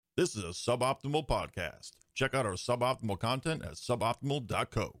This is a Suboptimal podcast. Check out our suboptimal content at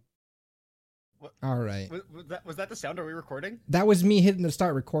suboptimal.co. All right. Was that the sound? Are we recording? That was me hitting the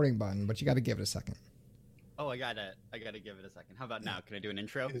start recording button, but you got to give it a second. Oh, I gotta give it a second. How about now? Can I do an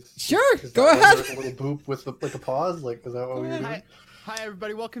intro? Sure, Is go that ahead. Like a little boop with like a pause? Like, is that what we were doing? Hi,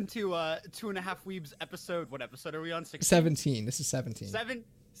 everybody. Welcome to 2.5 Weebs episode. What episode are we on? 16? 17. This is 17.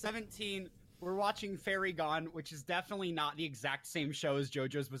 17. We're watching Fairy Gone, which is definitely not the exact same show as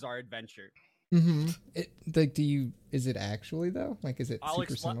JoJo's Bizarre Adventure. Mm-hmm. Is it actually though? Like, is it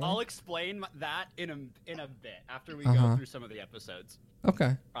super similar? I'll explain that in a bit after we Uh-huh. go through some of the episodes.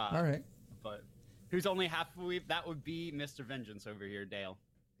 Okay. All right. But who's only half a weeb? That would be Mr. Vengeance over here, Dale.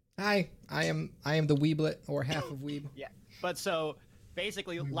 Hi, I am the Weeblet, or half of Weeb. Yeah. But so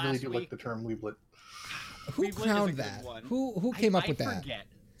basically, We really last do week like the term weeblet. Who Weeblet is a crowned good that? one. Who came up with I that? forget.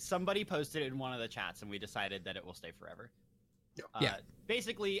 Somebody posted it in one of the chats, and we decided that it will stay forever. Yeah.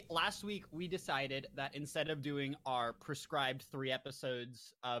 Basically, last week we decided that instead of doing our prescribed 3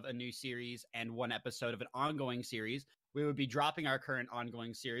 episodes of a new series and 1 episode of an ongoing series, we would be dropping our current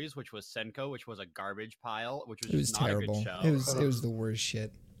ongoing series, which was Senko, which was a garbage pile, which was, It was just not terrible. a good show. It was the worst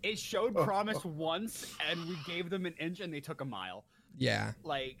shit. It showed promise once, and we gave them an inch, and they took a mile. Yeah.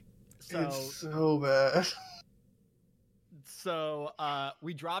 Like, It's so bad. So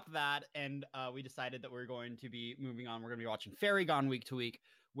we dropped that, and we decided that we're going to be moving on. We're going to be watching Fairy Gone week to week,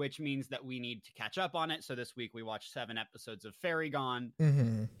 which means that we need to catch up on it. So this week we watched 7 episodes of Fairy Gone,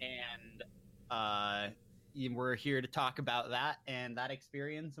 Mm-hmm. and we're here to talk about that and that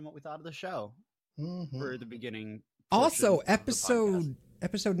experience and what we thought of the show for the beginning. Also, portion of the podcast.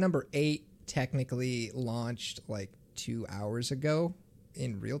 episode number 8 technically launched like 2 hours ago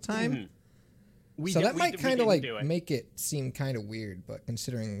in real time. Mhm. That might kind of like do it. make it seem kind of weird, but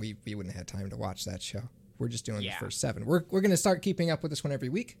considering we wouldn't have had time to watch that show, we're just doing the first 7. We're going to start keeping up with this one every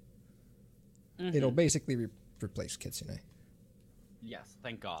week. Mhm. It'll basically replace Kitsune. Yes,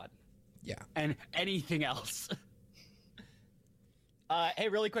 thank God. Yeah. And anything else. Hey,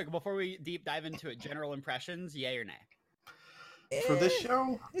 really quick, before we deep dive into it, general impressions, yay or nay? For this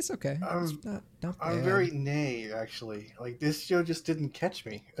show, It's okay. It's not I'm bad. very nay, actually. Like, this show just didn't catch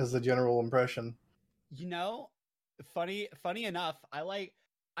me as the general impression. You know, funny enough, I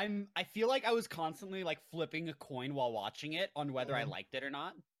feel like I was constantly like flipping a coin while watching it on whether I liked it or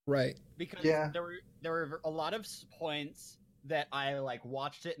not, right. because Yeah. there were a lot of points that I like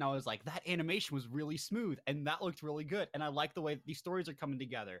watched it and I was like, that animation was really smooth and that looked really good and I like the way these stories are coming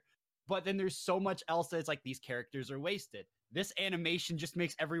together. But then there's so much else that it's like these characters are wasted. This animation just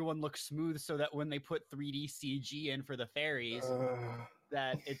makes everyone look smooth so that when they put 3D CG in for the fairies,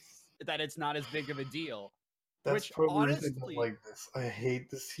 that it's not as big of a deal. That's Which, probably the reason I honestly- don't like this. I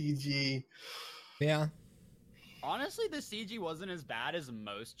hate the CG. Yeah. Honestly, the CG wasn't as bad as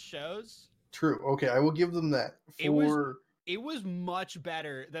most shows. True. Okay, I will give them that. It was much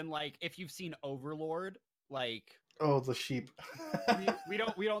better than like if you've seen Overlord, like Oh, the sheep. we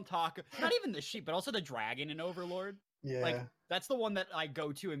don't talk not even the sheep, but also the dragon in Overlord. Yeah. Like that's the one that I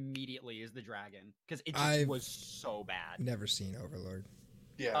go to immediately is the dragon because it just I've was so bad. Never seen Overlord.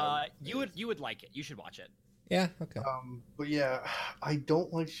 yeah. You would like it. You should watch it. Yeah. Okay. But yeah, I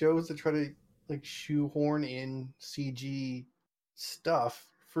don't like shows that try to like shoehorn in CG stuff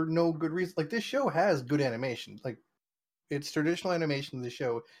for no good reason. Like, this show has good animation. Like, its traditional animation of the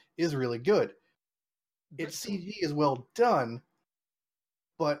show is really good. Its CG is well done,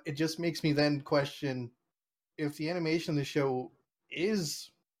 but it just makes me then question if the animation of the show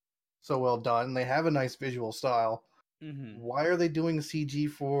is so well done, they have a nice visual style, Mhm. why are they doing CG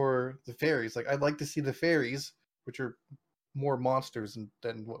for the fairies? Like, I'd like to see the fairies, which are more monsters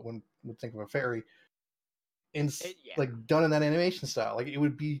than what one would think of a fairy, Yeah. like done in that animation style. Like, it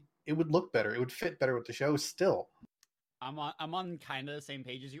would look better. It would fit better with the show still. I'm on kind of the same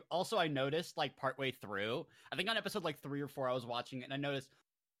page as you. Also, I noticed like partway through, I think on episode like 3 or 4, I was watching it and I noticed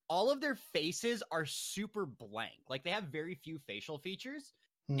all of their faces are super blank. Like they have very few facial features.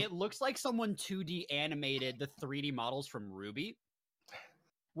 It looks like someone 2D animated the 3D models from Ruby,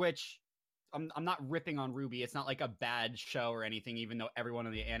 which I'm not ripping on Ruby. It's not like a bad show or anything, even though everyone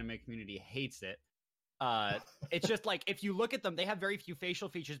in the anime community hates it. It's just like if you look at them, they have very few facial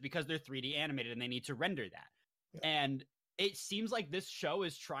features because they're 3D animated and they need to render that. Yeah. And it seems like this show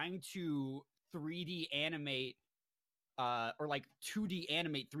is trying to 3D animate or like 2D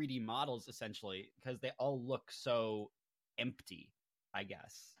animate 3D models essentially because they all look so empty, I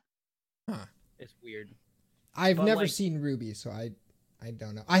guess. Huh. It's weird. I've but, never like- seen Ruby, so I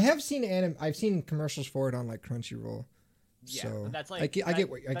don't know. I have seen I've seen commercials for it on like Crunchyroll. Yeah, So but that's I like get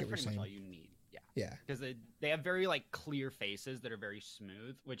what that's you're pretty saying. much all you need. Yeah. Because they have very like clear faces that are very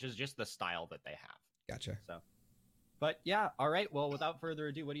smooth, which is just the style that they have. Gotcha. So, but yeah, all right. Well, without further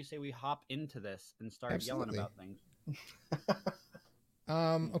ado, what do you say we hop into this and start Absolutely. yelling about things?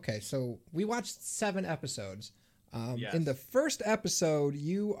 Okay, so we watched 7 episodes. Yes. In the first episode,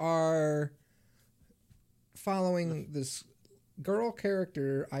 you are following this girl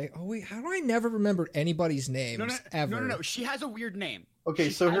character. How do I never remember anybody's names ever? No. She has a weird name. Okay,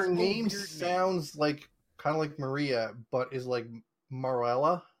 She so has her a name weird sounds like kind of like Maria, but is like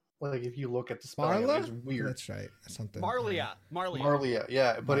Marella. Like if you look at the spelling, Marla? it's weird. That's right. Something. Marlia,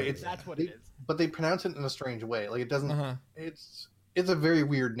 yeah, but Marlia. it's That's what it is. but they pronounce it in a strange way. Like it doesn't. Uh-huh. It's a very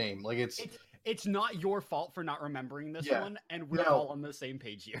weird name. Like It's not your fault for not remembering this one, and we're No. all on the same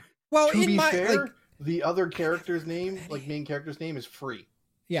page here. Well, to in be my fair, like, the other character's name, like main character's name, is Free.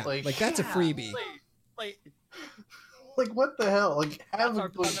 yeah, like- like that's a Yeah, freebie. Like Like what the hell? Like have that's our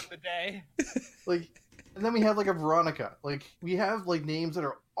pun like, of the day. like, and then we have like a Veronica. Like we have like names that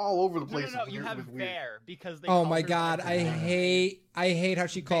are all over the No, place. no, It's you weird- have it's weird. Bear because they. Oh call my her god, by I her name. hate how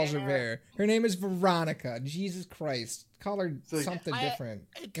she calls her Bear. Bear. Her name is Veronica. Jesus Christ. Call her like- something different.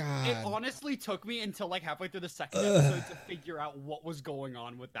 It God. honestly took me until like halfway through the second Ugh. episode to figure out what was going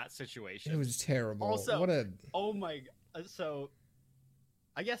on with that situation. It was terrible. Also- what a Oh my! So,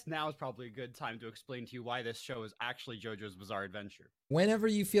 I guess now is probably a good time to explain to you why this show is actually JoJo's Bizarre Adventure. whenever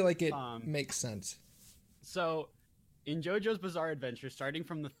you feel like it Um, makes sense. So, in JoJo's Bizarre Adventure, starting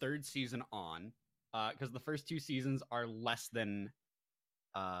from the 3rd season on, because the first 2 seasons are less than,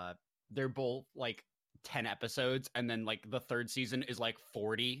 they're both like 10 episodes, and then like the 3rd season is like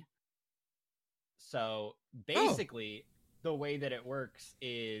 40. So basically, the way that it works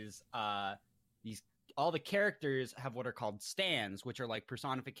is all the characters have what are called stands, which are like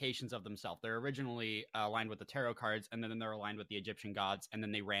personifications of themselves. They're originally aligned with the tarot cards, and then they're aligned with the Egyptian gods, and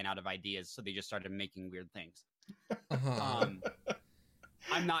then they ran out of ideas, so they just started making weird things. Uh-huh.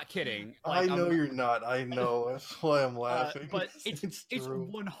 I'm not kidding. I know I'm- you're not. I know. That's why I'm laughing. but it's true.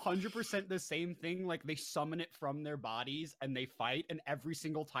 100% the same thing. Like they summon it from their bodies and they fight, and every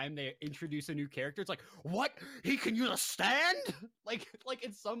single time they introduce a new character, it's like, what? He can use a stand? Like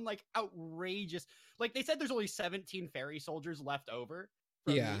it's some like outrageous. Like they said, there's only 17 fairy soldiers left over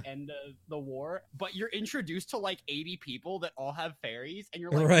from Yeah. the end of the war, but you're introduced to like 80 people that all have fairies, and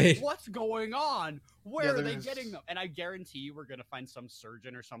you're like, Right. what's going on? Where Yeah, are they there's- getting them? And I guarantee you, we're gonna find some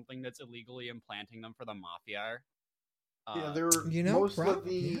surgeon or something that's illegally implanting them for the mafia. Yeah, there are You know, most of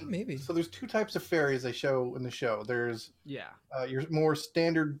the yeah, maybe. So there's 2 types of fairies they show in the show. There's yeah. your more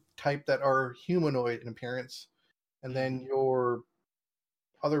standard type that are humanoid in appearance, and then your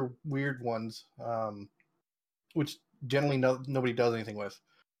other weird ones, which generally nobody does anything with.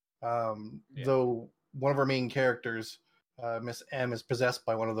 Though one of our main characters, Miss M, is possessed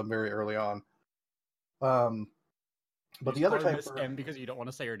by one of them very early on. But the other type Miss are M because you don't want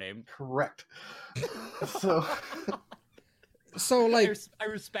to say her name. correct. So So like I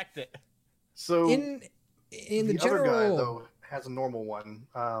respect it. so in the other guy general though has a normal one.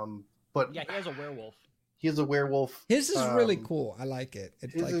 But Yeah, he has a werewolf. he is a werewolf. his is really um, cool. I like it.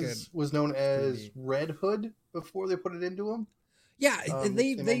 It's His like was known as pretty- Red Hood before they put it into him. yeah,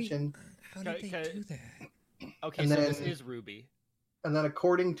 they mentioned. how did they Okay. do that? Okay, And so this then- is Ruby. And then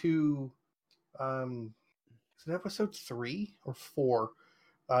according to is it episode 3 or 4?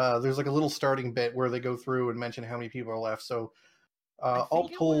 There's like a little starting bit where they go through and mention how many people are left. So I all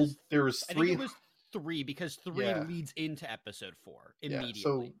think it told, was- there was I 3. think it was 3 because 3 Yeah. leads into episode 4 Yeah, immediately.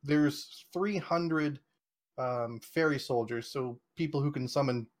 so there's 300 fairy soldiers, so people who can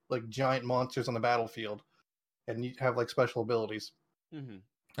summon like giant monsters on the battlefield and you have like special abilities hmm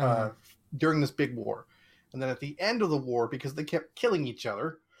Uh-huh. during this big war. And then at the end of the war, because they kept killing each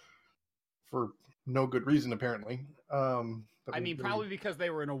other for no good reason apparently. I mean, probably because they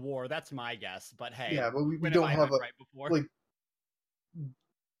were in a war. That's my guess. But hey, yeah, but we when don't I have been a right before. like.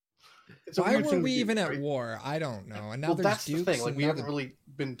 It's a Why weird were thing to we do, even at right? war? I don't know. And now Well, there's that's dukes the thing. Like and we now haven't really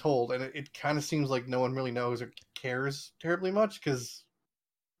been told, and it kind of seems like no one really knows or cares terribly much because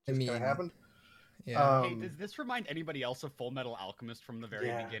I it mean, kind of happened. yeah. Hey, does this remind anybody else of Full Metal Alchemist from the very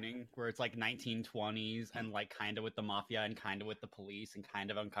Yeah. beginning, where it's like 1920s and like kind of with the mafia and kind of with the police and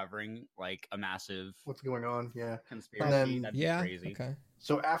kind of uncovering like a massive What's going on? Yeah. conspiracy? then- That'd be yeah. crazy. Okay.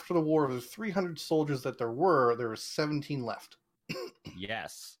 So after the war, of the 300 soldiers that there were 17 left.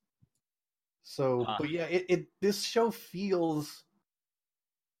 Yes. So, Ah. but yeah, this show feels,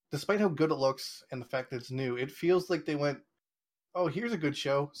 despite how good it looks and the fact that it's new, it feels like they went, "Oh, here's a good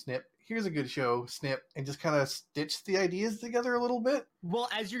show, snip. here's a good show, snip, and just kind of stitch the ideas together a little bit. Well,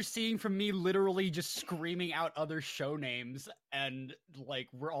 as you're seeing from me literally just screaming out other show names, and like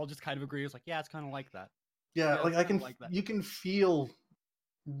we're all just kind of agreeing, it's like, yeah, it's kind of like that. Yeah, Yeah, like it's I kinda can, like that. you can feel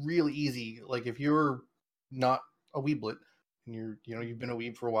really easy. Like if you're not a weeblet and you've been a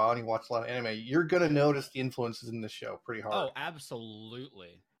weeb for a while and you watch a lot of anime, you're gonna notice the influences in this show pretty hard. Oh,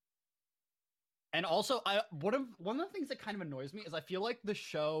 absolutely. And also, one of the things that kind of annoys me is I feel like the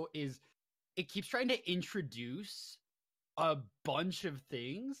show it keeps trying to introduce a bunch of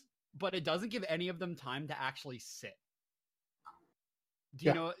things, but it doesn't give any of them time to actually sit. Do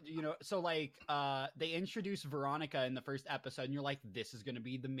you know? So like, they introduce Veronica in the first episode, and you're like, this is going to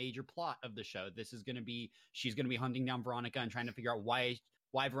be the major plot of the show. She's going to be hunting down Veronica and trying to figure out why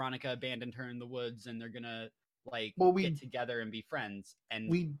Veronica abandoned her in the woods, and they're gonna like get together and be friends. And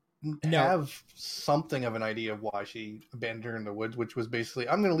we have something of an idea of why she abandoned her in the woods, which was basically,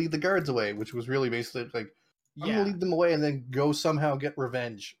 I'm going to lead the guards away, which was really basically like, I'm going to lead them away and then go somehow get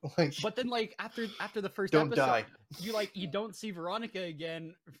revenge. Like, but then like after the first don't episode, die. you don't see Veronica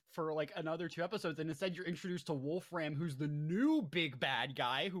again for like another 2 episodes, and instead you're introduced to Wolfram, who's the new big bad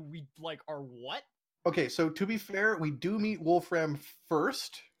guy who we like are what? Okay, so to be fair, we do meet Wolfram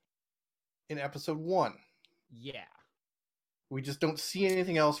first in episode 1. Yeah. We just don't see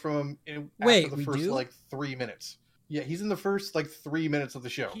anything else from him after the first like 3 minutes. Yeah, he's in the first like 3 minutes of the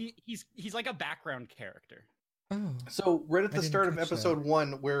show. He's like a background character. Oh. So right at the start of episode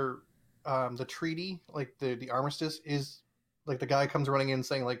 1, where the treaty, like the armistice, is like the guy comes running in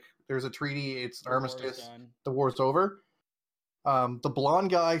saying like there's a treaty, it's an armistice, the war's over. The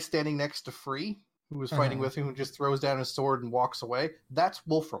blonde guy standing next to Free, who was fighting with him, who just throws down his sword and walks away. That's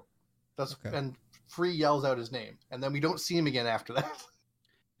Wolfram. And Free yells out his name, and then we don't see him again after that.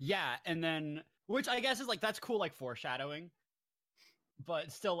 Yeah, and then, which I guess is like, that's cool, like foreshadowing, but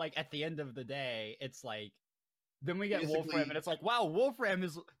still, like at the end of the day, it's like, then we get Wolfram, and it's like, wow, Wolfram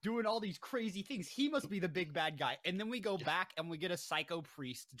is doing all these crazy things. He must be the big bad guy. And then we go back and we get a psycho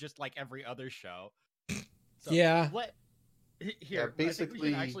priest, just like every other show. So, here, basically, I think we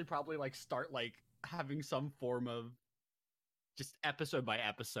should actually probably like start like having some form of just episode by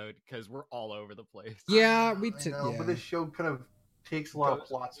episode, because we're all over the place. Yeah, but this show kind of takes a lot of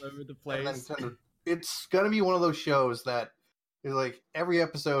plots all over the place. It's gonna be one of those shows that is like every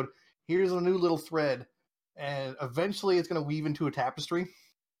episode, here's a new little thread, and eventually it's gonna weave into a tapestry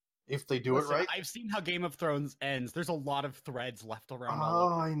if they do it right. I've seen how Game of Thrones ends. There's a lot of threads left around.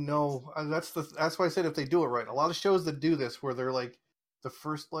 Oh, I know. That's why I said if they do it right. A lot of shows that do this, where they're like the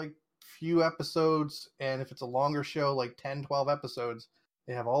first like few episodes, and if it's a longer show, like 10, 12 episodes,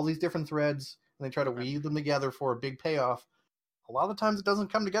 they have all these different threads, and they try to weave them together for a big payoff. A lot of times it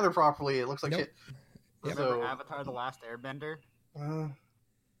doesn't come together properly. It looks like shit. Remember Avatar: The Last Airbender?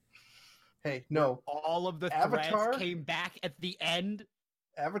 Hey, no. All of the threads came back at the end.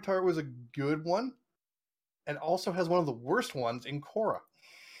 Avatar was a good one, and also has one of the worst ones in Korra.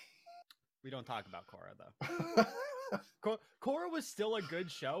 We don't talk about Korra, though. Korra was still a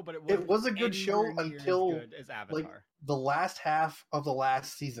good show, but it was a good show until as good as Avatar. Like, the last half of the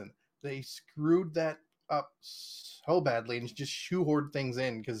last season. They screwed that up so badly and just shoehorned things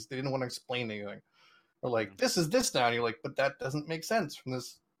in because they didn't want to explain anything. Or like, this is this now, and you're like, but that doesn't make sense from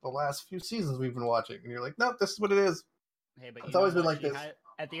the last few seasons we've been watching. And you're like, no, this is what it is. Hey, but it's always been like this.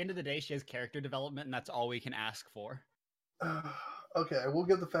 At the end of the day, she has character development, and that's all we can ask for. Okay, I will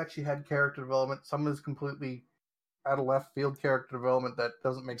give the fact she had character development. Some is completely out of left field character development that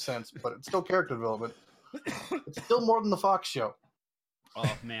doesn't make sense, but it's still character development. It's still more than the Fox show.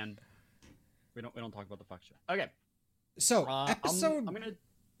 Oh man, we don't talk about the Fox show. Okay, so episode.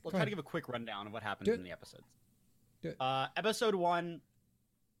 Let's try to give a quick rundown of what happens in the episodes. Episode 1,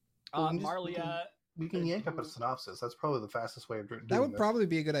 Marlia. We can yank up a synopsis. That's probably the fastest way of doing that. Would probably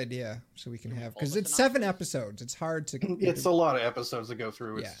be a good idea, so we can have, because it's 7 episodes. It's hard to. It's a lot of episodes to go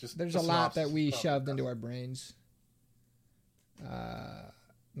through. It's just there's a lot that we shoved into our brains.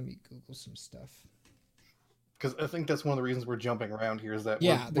 Let me Google some stuff. Because I think that's one of the reasons we're jumping around here is that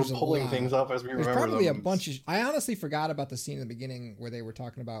we're pulling things up as we remember them. There's probably a bunch of. I honestly forgot about the scene in the beginning where they were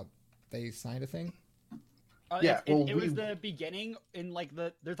talking about they signed a thing. It was the beginning in like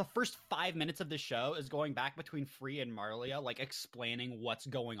there's the first 5 minutes of the show is going back between Free and Marlia, like explaining what's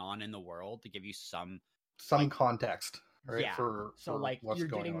going on in the world to give you some context, right? Yeah. For like what's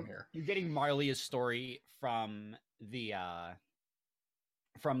going on here. You're getting Marlia's story from the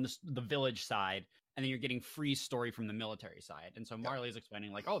village side, and then you're getting Free's story from the military side. And so Marlia's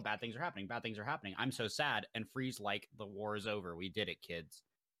explaining like, oh, bad things are happening. I'm so sad. And Free's like, the war is over. We did it, kids.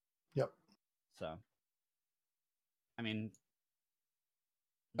 Yep. So I mean,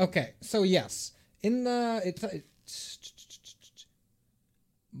 Okay, so yes, in the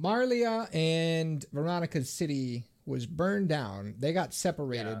Marlia and Veronica's city was burned down. They got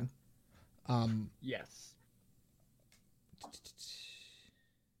separated. Yes.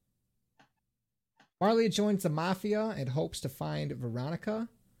 Marlia joins the mafia and hopes to find Veronica.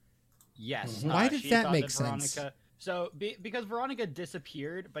 Yes. Why does she that thought make sense? So, because Veronica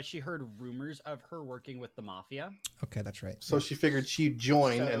disappeared, but she heard rumors of her working with the mafia. Okay, that's right. So she figured she'd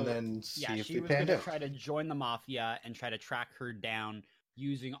join So, and then see if she they was going panned to out. try to join the mafia and try to track her down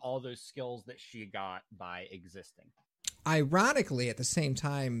using all those skills that she got by existing. Ironically, at the same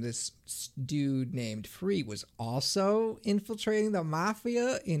time, this dude named Free was also infiltrating the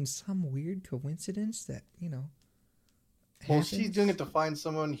mafia in some weird coincidence that, Well, happens. she's doing it to find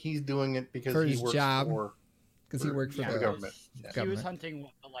someone. He's doing it because For he his works job. for. Because he worked for the the government. He was government. hunting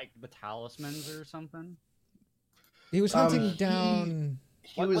the talismans or something. He was hunting down.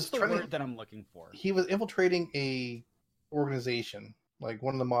 He was What's the trying word to, that I'm looking for? He was infiltrating a organization, like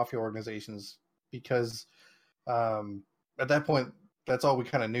one of the mafia organizations, because at that point, that's all we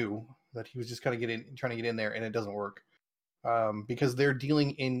kind of knew, that he was just kind of trying to get in there, and it doesn't work because they're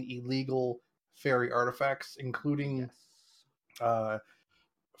dealing in illegal fairy artifacts, including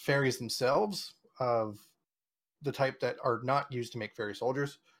fairies themselves of the type that are not used to make fairy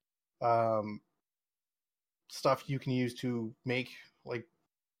soldiers. Stuff you can use to make like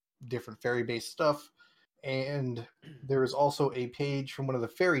different fairy-based stuff. And there is also a page from one of the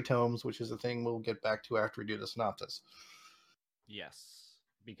fairy tomes, which is a thing we'll get back to after we do the synopsis. Yes,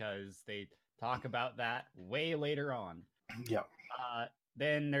 because they talk about that way later on. Yeah.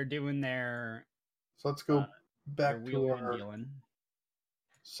 Then they're doing their So let's go back to wheeling and our dealing.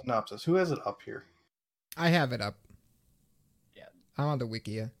 synopsis. Who has it up here? I have it up. Yeah. I'm on the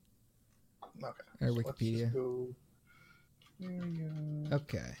Wikia. Okay. Or so let's Wikipedia. just go...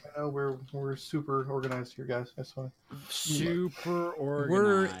 Okay. I know we're super organized here, guys. That's fine. Super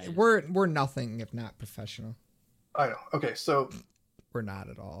organized. We're nothing if not professional. I know. Okay, so We're not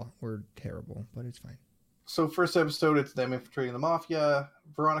at all. We're terrible, but it's fine. So first episode, it's them infiltrating the mafia.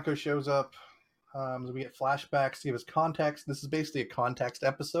 Veronica shows up. So we get flashbacks to give us context. This is basically a context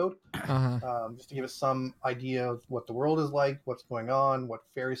episode, just to give us some idea of what the world is like, what's going on, what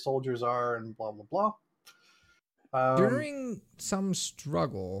fairy soldiers are, and blah, blah, blah. During some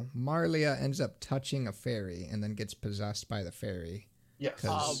struggle, Marlia ends up touching a fairy and then gets possessed by the fairy. Yes.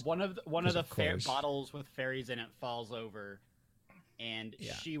 One of the course. bottles with fairies in it falls over, and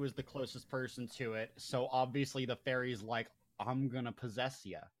she was the closest person to it. So obviously the fairy's like, "I'm gonna possess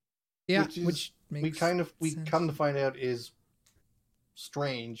you." Yeah, which makes we sense. come to find out is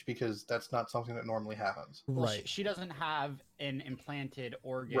strange because that's not something that normally happens. Well, Right. she doesn't have an implanted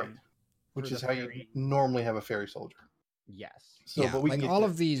organ. Right. Which for is the how fairy. you normally have a fairy soldier. Yes. So, Yeah, but we like can get all to-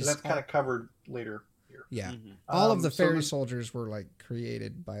 of these- So that's kind of covered later here. Yeah. Mhm. All of the so fairy this- soldiers were like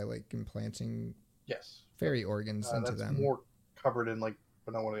created by like implanting Yes. fairy organs into That's them. more covered in like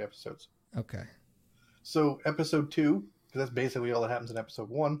another one of the episodes. Okay. So episode 2, because that's basically all that happens in episode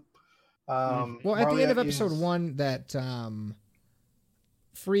 1. Well, at the end Marlia of episode is- 1, that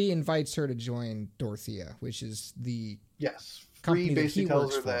Free invites her to join Dorothea, which is the Yes, company Free that basically he tells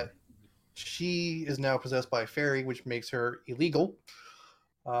works her for. that she is now possessed by a fairy, which makes her illegal.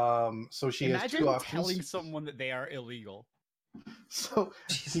 So she has Imagine two options. telling someone that they are illegal. So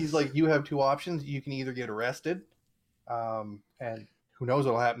he's like, you have two options. You can either get arrested, and who knows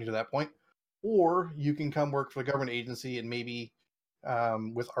what'll happen to you at that point, or you can come work for the government agency and maybe,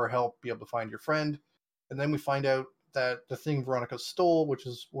 with our help, be able to find your friend. And then we find out that the thing Veronica stole, which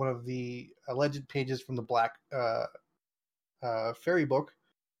is one of the alleged pages from the Black Fairy book,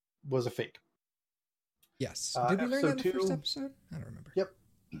 was a fake. Yes. Did we learn that in the episode first 2 episode? I don't remember. Yep.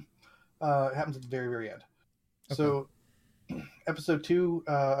 It happens at the very, very end. So, episode 2,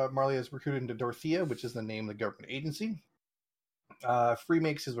 Marlia is recruited into Dorothea, which is the name of the government agency. Free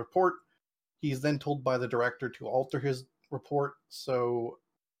makes his report. He's then told by the director to alter his report. So,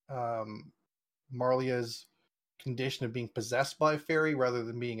 Marlia's condition of being possessed by a fairy rather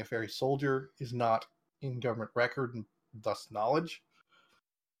than being a fairy soldier is not in government record and thus knowledge.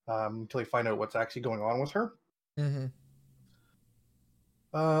 Until they find out what's actually going on with her. Mm-hmm.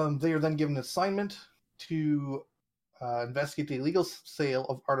 They are then given an assignment to investigate the illegal sale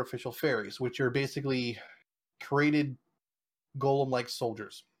of artificial fairies, which are basically created golem-like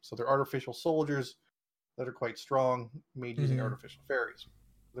soldiers. So they're artificial soldiers that are quite strong, made using Mhm. artificial fairies.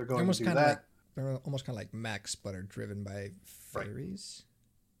 They're going Almost to do kind of that. like they're almost kind of like mechs, but are driven by fairies.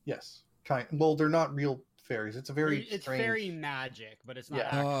 Yes, well, they're not real fairies. It's a very It's strange. fairy magic, but it's not Yeah.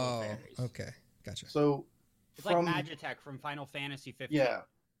 actual Oh, fairies. okay, gotcha. So It's from like Magitech from Final Fantasy 15. yeah,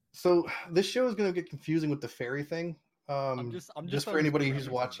 So this show is going to get confusing with the fairy thing. I'm just just for throwing anybody some who's references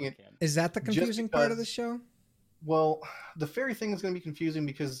watching if it. I can. Is that the Just confusing part of the because- show? Well, the fairy thing is going to be confusing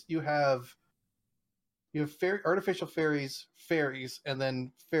because you have artificial fairies, and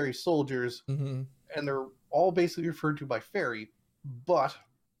then fairy soldiers, Mm-hmm. and they're all basically referred to by fairy, but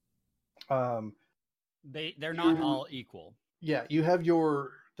They're not You- all equal. yeah, you have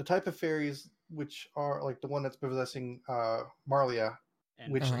the type of fairies which are like the one that's possessing Marlia,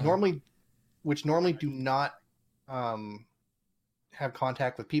 And which Uh-huh. normally do not have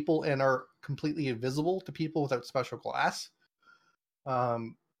contact with people and are completely invisible to people without special glass.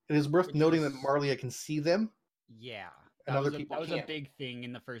 It is worth Which noting is- that Marlia can see them. yeah, And other people that was a can't. big thing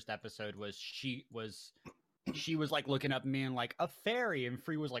in the first episode. Was she was like looking up me and like a fairy, and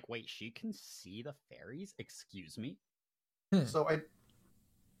Free was like, "Wait, she can see the fairies? Excuse me."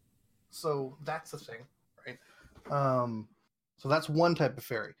 So that's the thing, right? So that's one type of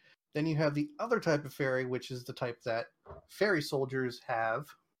fairy. Then you have the other type of fairy, which is the type that fairy soldiers have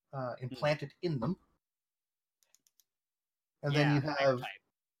implanted in them. And then Yeah, you fire have type.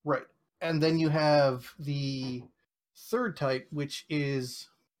 right, and then you have the third type, which is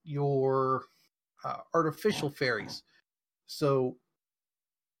your artificial fairies. So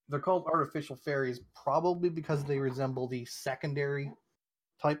they're called artificial fairies probably because they resemble the secondary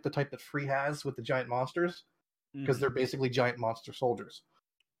type, the type that Free has with the giant monsters, because Mhm. they're basically giant monster soldiers.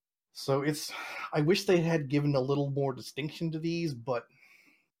 So I wish they had given a little more distinction to these, but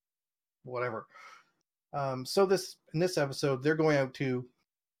whatever. So in this episode, they're going out to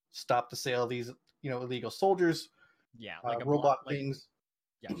stop the sale of these, illegal soldiers, Yeah, like a robot like, things.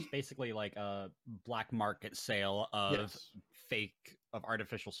 yeah, just basically like a black market sale of Yes. of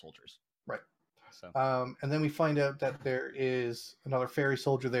artificial soldiers. Right. So And then we find out that there is another fairy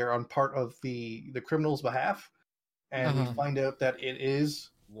soldier there on part of the criminal's behalf, and Uh-huh. we find out that it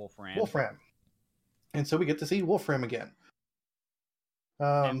is Wolfram. Wolfram. And so we get to see Wolfram again.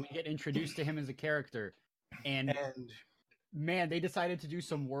 And we get introduced to him as a character. And And man, they decided to do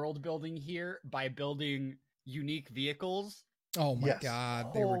some world building here by building unique vehicles. Oh my Yes.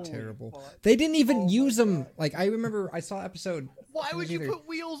 god, they were Holy terrible. fuck. They didn't even Oh my use them. God. Like I remember, I saw episode. Why it would was you either- put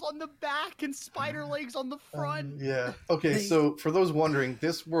wheels on the back and spider legs on the front? yeah. Okay, They- so for those wondering,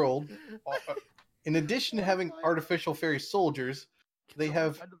 this world, in addition to having Oh my artificial fairy soldiers, they Someone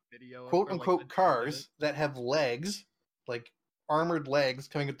have find a video quote or, like, unquote the video of cars it. that have legs, like armored legs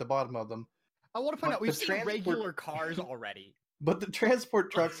coming at the bottom of them. I want to point but out we've the seen transport- regular cars already. But the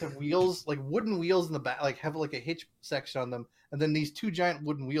transport trucks have wheels, like wooden wheels in the back, like have like a hitch section on them, and then these two giant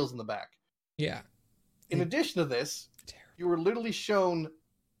wooden wheels in the back. Yeah. In They- addition to this, Terrible. you were literally shown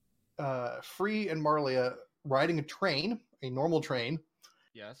Free and Marlia riding a train, a normal train,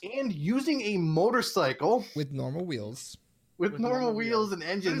 Yes. and using a motorcycle With normal wheels. with With normal normal wheels wheels. and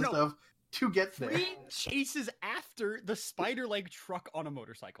engine and No. stuff to get there. Free chases after the spider leg truck on a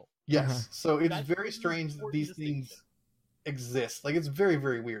motorcycle. Yes, Uh-huh. so it's That's very the strange that important these distinction. things exist. Like it's very,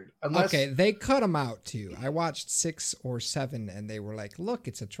 very weird. Unless Okay, they cut them out too. I watched 6 or 7, and they were like, "Look,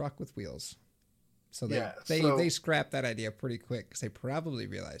 it's a truck with wheels." So Yeah, they so- scrapped that idea pretty quick because they probably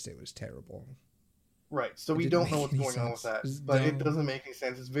realized it was terrible. right, so It we didn't don't make know what's any going on with sense. that, It's but it dumb. doesn't make any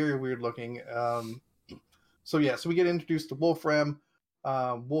sense. It's very weird looking. So we get introduced to Wolfram.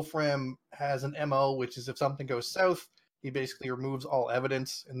 Wolfram has an MO, which is if something goes south, he basically removes all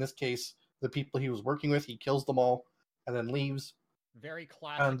evidence. In this case, the people he was working with, he kills them all and then leaves. Very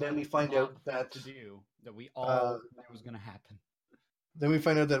classic. And then we find mob out thing that, to do that we all knew was going to happen. Then we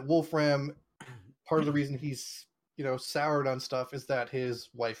find out that Wolfram, part of the reason he's soured on stuff is that his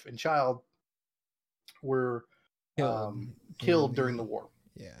wife and child were killed during the war.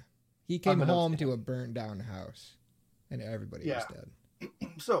 Yeah, he came Unbeknownst home to to a burnt down house, and everybody was Yeah.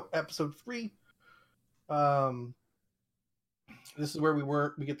 dead. So episode 3, this is where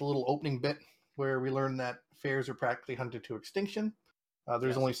we get the little opening bit where we learn that fairs are practically hunted to extinction.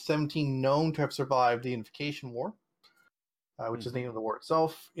 There's Yes. only 17 known to have survived the Unification War, which is the name of the war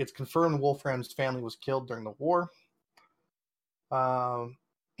itself. It's confirmed Wolfram's family was killed during the war.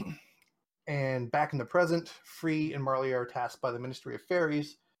 And back in the present, Free and Marley are tasked by the Ministry of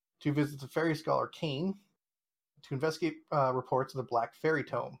Fairies to visit the fairy scholar Kane to investigate reports of the Black Fairy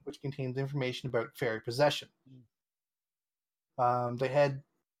Tome, which contains information about fairy possession. They head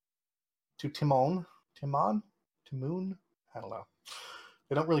to Timon? I don't know.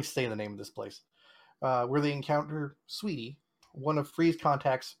 They don't really say the name of this place. Where they encounter Sweetie, one of Free's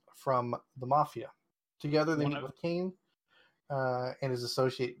contacts from the Mafia. Together, they meet with Kane and his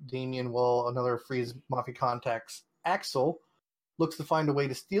associate Damien, while another of Free's Mafia contacts, Axel, looks to find a way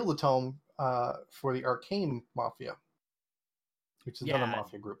to steal the tome for the Arcane Mafia. which is another Yeah.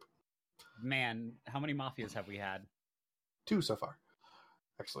 mafia group. Man, how many mafias have we had? 2 so far,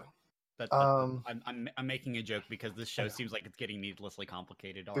 actually. I'm making a joke because this show know. seems like it's getting needlessly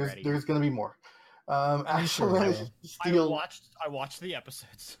complicated There's already. there's going to be more. Axel sure manages will. to steal. I watched the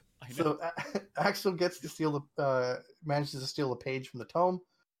episodes. I know. So Axel gets to steal manages to steal a page from the tome,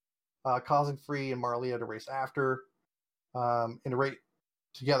 causing Free and Marlia to race after, in a race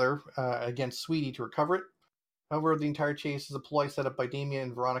together against Sweetie to recover it. However, the entire chase is a ploy set up by Damien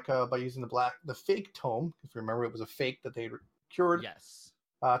and Veronica by using the fake tome. If you remember, it was a fake that they cured. Yes.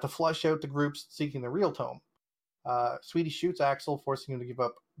 To flush out the groups seeking the real tome. Sweetie shoots Axel, forcing him to give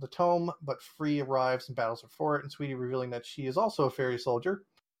up the tome, but Free arrives and battles her for it, and Sweetie revealing that she is also a fairy soldier.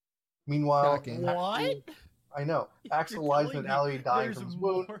 Meanwhile, Shocking. What? I know. Axel You're lies in telling an me alley dying there's from his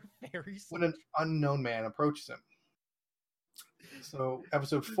wound more fairy when an unknown man approaches him. So,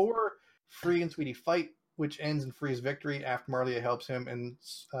 episode 4, Free and Sweetie fight, which ends in Free's victory after Marlia helps him and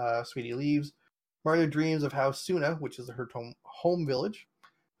Sweetie leaves. Marlia dreams of how Suna, which is her home village,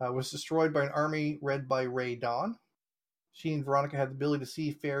 was destroyed by an army led by Ray Dawn. She and Veronica had the ability to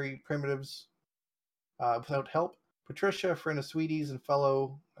see fairy primitives without help. Patricia, a friend of Sweetie's and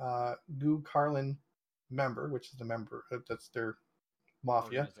fellow Goo Carlin member, which is the member, that's their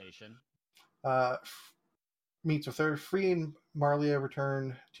mafia, organization. Meets with her. Free and Marlia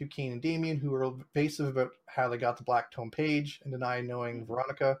return to Kane and Damien, who are evasive about how they got the Black Tome page and deny knowing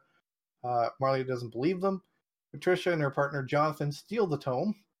Veronica. Marlia doesn't believe them. Patricia and her partner Jonathan steal the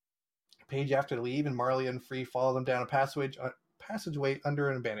tome page after they leave, and Marlia and Free follow them down a passageway under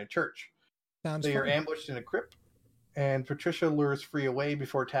an abandoned church. Sounds They are fun. ambushed in a crypt, and Patricia lures Free away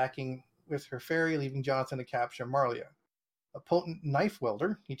before attacking with her fairy, leaving Jonathan to capture Marlia. A potent knife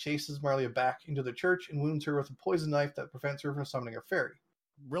welder, he chases Marlia back into the church and wounds her with a poison knife that prevents her from summoning her fairy.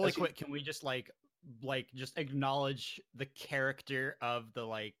 Really As he- quick, can we just like just acknowledge the character of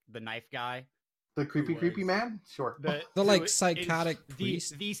the knife guy? The creepy was- man? Sure. The, who like, is psychotic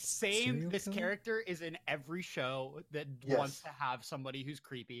priest the same serial this killer? character is in every show that Yes. wants to have somebody who's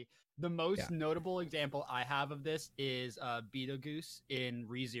creepy. The most Yeah. notable example I have of this is Beetlejuice in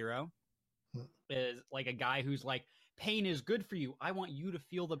ReZero. Hmm. Is like a guy who's like, pain is good for you. I want you to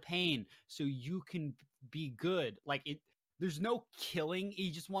feel the pain so you can be good. Like there's no killing.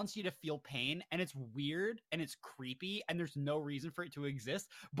 He just wants you to feel pain, and it's weird and it's creepy, and there's no reason for it to exist,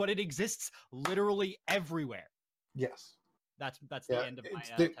 but it exists literally everywhere. Yes. That's Yeah. the end of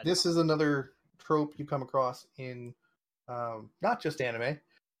my. This is another trope you come across in not just anime.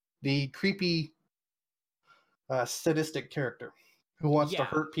 The creepy, sadistic character who wants to Yeah.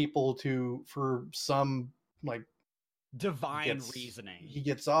 hurt people for some like divine reasoning. He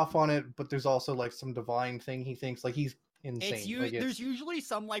gets off on it, but there's also like some divine thing he thinks like he's insane. It's there's usually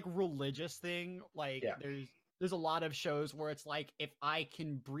some like religious thing. Like Yeah. there's a lot of shows where it's like, if I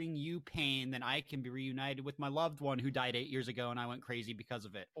can bring you pain, then I can be reunited with my loved one who died 8 years ago and I went crazy because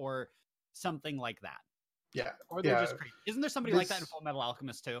of it, or something like that. Yeah. Or they're Yeah. just crazy. Isn't there somebody like that in This- Full Metal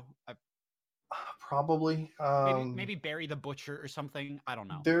Alchemist too? Probably. Maybe Barry the Butcher or something. I don't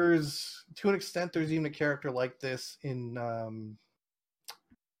know. There's, to an extent, there's even a character like this in one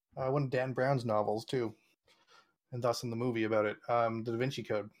of Dan Brown's novels too, and thus in the movie about it, the Da Vinci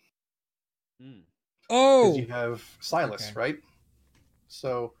Code. Mm. Oh, Because you have Silas, Okay. right?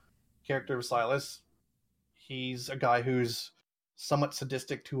 So, character of Silas, he's a guy who's somewhat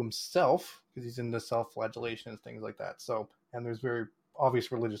sadistic to himself because he's into self-flagellation and things like that. So, and there's very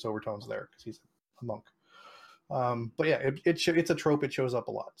obvious religious overtones there because he's a monk. But yeah, it's a trope. It shows up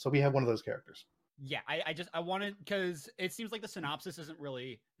a lot. So we have one of those characters. Yeah, I wanted, because it seems like the synopsis isn't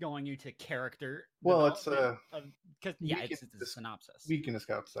really going into character. Well, it's because yeah, we it's can a dis- synopsis. We can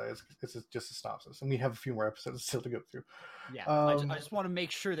discuss that. It's just a synopsis, and we have a few more episodes still to go through. Yeah, I Um, just want to make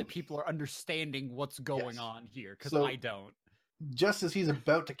sure that people are understanding what's going Yes. on here, because So- I don't. Just as he's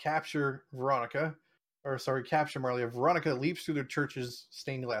about to capture Marlia, Veronica leaps through the church's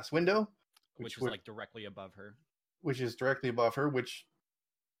stained glass window, Which is would- like directly above her. which is directly above her, which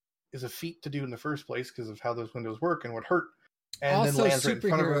is a feat to do in the first place because of how those windows work and would hurt. And also then lands right in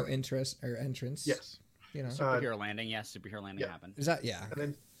front of superhero her. interest or entrance. Yes. You know, Superhero landing, yes, superhero landing yeah. happened. is that yeah?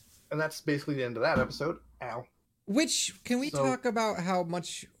 And that's basically the end of that episode. Ow. Which can we So- talk about how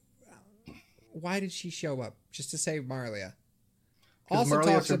much? Why did she show up just to save Marlia? 'Cause Also Marlia's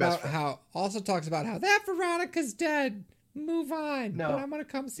talks her best about friend. how that Veronica's dead. Move on. No, but I'm gonna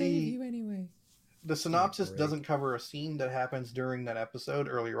come save you anyway. The synopsis break. doesn't cover a scene that happens during that episode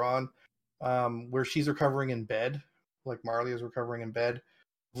earlier on, where she's recovering in bed, like Marley is recovering in bed.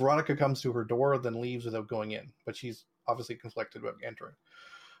 Veronica comes to her door, then leaves without going in, but she's obviously conflicted about entering.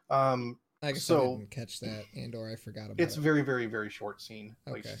 I guess I So- didn't catch that, or I forgot about It's it. very, very, very short scene.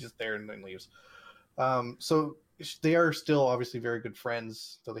 Like Okay. she's just there and then leaves. So they are still obviously very good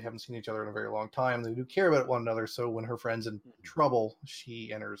friends, though they haven't seen each other in a very long time. They do care about one another. So when her friend's in trouble,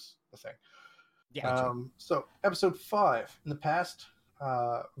 she enters the thing. Yeah. Gotcha. So episode 5. In the past,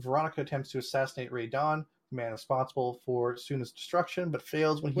 Veronica attempts to assassinate Ray Dawn, the man responsible for Suna's destruction, but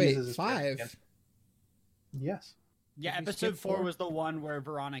fails when he Wait, uses his parents 5? against- Yes. Yeah, Did we episode skip 4 4? was the one where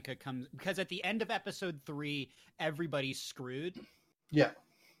Veronica comes, because at the end of episode 3, everybody's screwed. Yeah.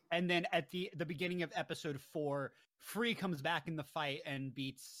 And then at the beginning of episode 4, Free comes back in the fight and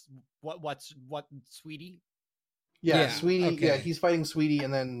beats what Sweetie. Yeah, Yeah, Sweetie. okay. Yeah, he's fighting Sweetie,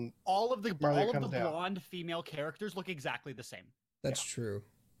 and then All of the Marlia comes down. blonde female characters look exactly the same. That's true.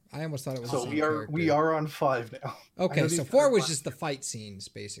 I almost thought it was so the same we character. are on 5 now. I Okay, know so these 4 are was fun. just the fight scenes,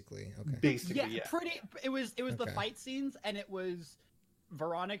 basically. Okay. Basically, yeah. It was the Okay. fight scenes, and it was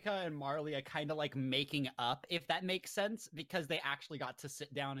Veronica and Marlia kind of like making up, if that makes sense, because they actually got to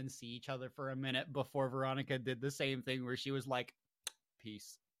sit down and see each other for a minute before Veronica did the same thing where she was like,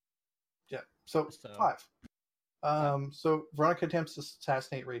 peace. Yeah. So So- 5. So Veronica attempts to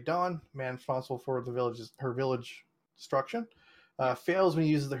assassinate Ray Dawn, man responsible for her village destruction. Fails when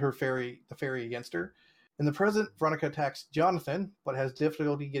he uses the fairy against her. In the present, Veronica attacks Jonathan, but has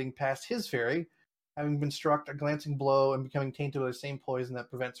difficulty getting past his fairy, having been struck a glancing blow and becoming tainted by the same poison that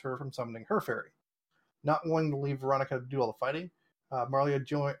prevents her from summoning her fairy. Not wanting to leave Veronica to do all the fighting, Marlia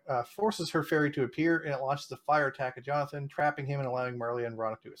forces her fairy to appear, and it launches a fire attack at Jonathan, trapping him and allowing Marlia and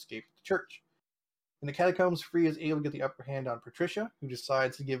Veronica to escape the church. In the catacombs, Free is able to get the upper hand on Patricia, who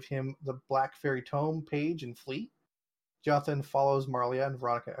decides to give him the Black Fairy Tome page and flee. Jonathan follows Marlia and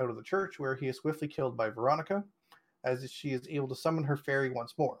Veronica out of the church, where he is swiftly killed by Veronica, as she is able to summon her fairy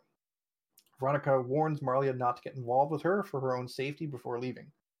once more. Veronica warns Marlia not to get involved with her for her own safety before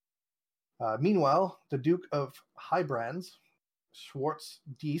leaving. Meanwhile, the Duke of Heilbrands, Schwartz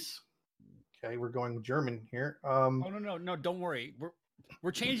Dies, okay, we're going German here. Oh no, don't worry.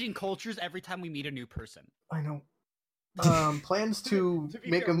 We're changing cultures every time we meet a new person. I know. Plans to To be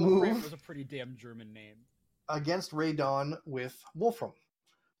make fair, a Wolfram move was a pretty damn German name. against Ray Dawn with Wolfram.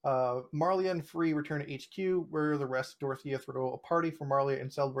 Marlia and Free return to HQ, where the rest of Dorothea throw a party for Marlia in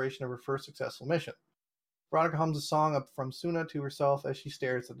celebration of her first successful mission. Veronica hums a song up from Suna to herself as she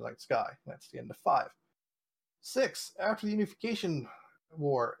stares at the night sky. That's the end of 5. 6. After the Unification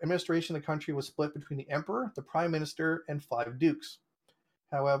War, administration of the country was split between the Emperor, the Prime Minister, and 5 dukes.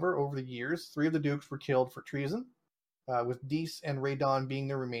 However, over the years, 3 of the dukes were killed for treason, with Dies and Ray Dawn being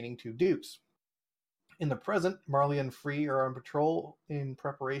the remaining 2 dukes. In the present, Marlia and Free are on patrol in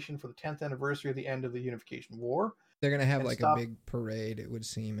preparation for the 10th anniversary of the end of the Unification War. They're going to have And like stop- a big parade, it would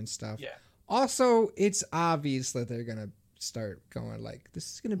seem, and stuff. Yeah. Also, it's obvious that they're going to start going like,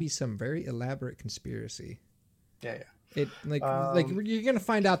 this is going to be some very elaborate conspiracy. Yeah, yeah. It like you're going to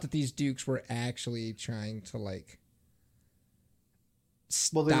find out that these dukes were actually trying to like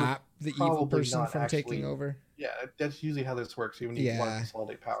Well, they were stop the evil probably person not from taking actually- over. Yeah, that's usually how this works. You need one to Yeah.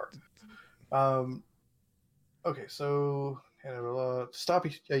 consolidate power. Okay, so to stop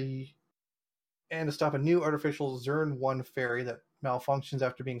a new artificial Zern 1 fairy that malfunctions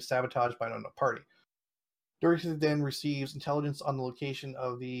after being sabotaged by an unknown party. Dorothy then receives intelligence on the location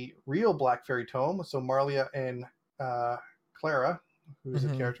of the real Black Fairy Tome, so Marlia and Clara, who's a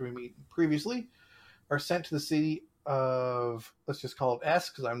Mhm. character we meet previously, are sent to the city of, let's just call it S,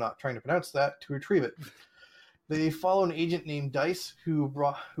 because I'm not trying to pronounce that, to retrieve it. They follow an agent named Dice who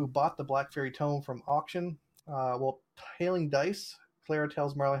bought the Black Fairy Tome from auction. While hailing Dice, Clara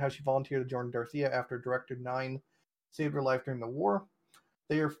tells Marlia how she volunteered to join Dorothea after Director 9 saved her life during the war.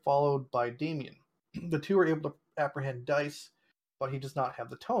 They are followed by Damien. The two are able to apprehend Dice, but he does not have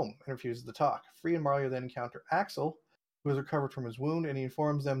the tome and refuses to talk. Free and Marlia then encounter Axel, who has recovered from his wound, and he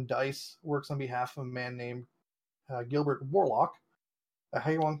informs them Dice works on behalf of a man named Gilbert Warlock, a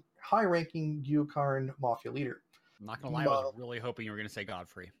high-ranking Guilcarn mafia leader. I'm not gonna lie, I was really hoping you were gonna say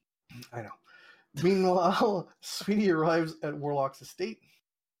Godfrey. I know. Meanwhile, Sweetie arrives at Warlock's estate.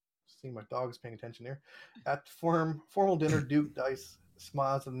 See, my dog's paying attention here. At formal dinner, Duke Dice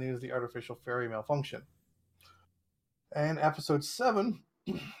smiles at the news of the artificial fairy malfunction. And episode 7,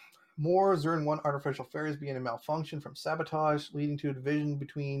 more Zern 1 artificial fairies begin to malfunction from sabotage, leading to a division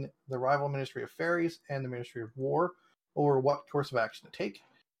between the rival Ministry of Fairies and the Ministry of War over what course of action to take.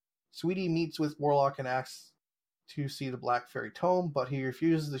 Sweetie meets with Warlock and asks to see the Black Fairy Tome, but he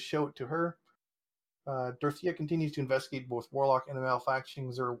refuses to show it to her. Dorothea continues to investigate both Warlock and the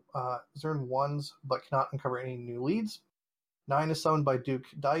malfunctioning Zern 1s, but cannot uncover any new leads. 9 is summoned by Duke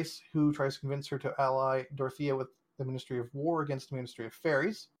Dice, who tries to convince her to ally Dorothea with the Ministry of War against the Ministry of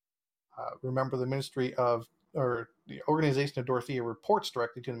Fairies. Remember, the the organization of Dorothea reports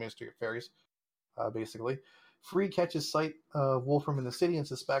directly to the Ministry of Fairies, basically. Free catches sight of Wolfram in the city and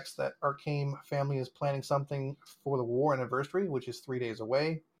suspects that Arcane family is planning something for the war anniversary, which is 3 days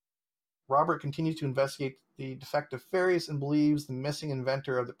away. Robert continues to investigate the defective fairies and believes the missing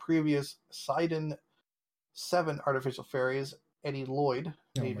inventor of the previous Sidon 7 artificial fairies, Eddie Lloyd,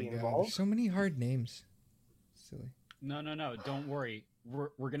 may be involved. So many hard names. Silly. No. Don't worry.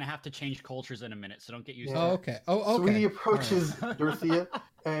 We're gonna have to change cultures in a minute, so don't get used to Oh, it. okay. Oh, okay. Sweetie approaches Dorothea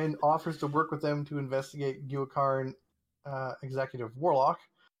and offers to work with them to investigate Guacarn, executive Warlock.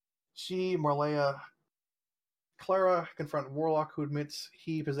 She, Marleya, Clara confront Warlock, who admits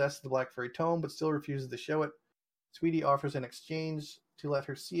he possesses the Black Fairy Tome, but still refuses to show it. Sweetie offers in exchange to let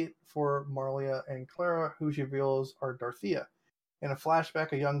her see it for Marleya and Clara, who she reveals are Dorothea. In a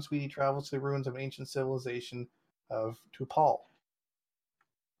flashback, a young Sweetie travels to the ruins of an ancient civilization of Tupal.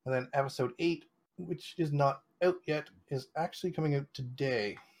 And then episode 8, which is not out yet, is actually coming out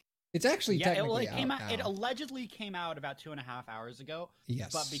today. It's actually technically it came out. now. It allegedly came out about 2.5 hours ago.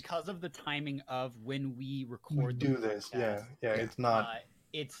 Yes. But because of the timing of when we record do this, podcast, it's not.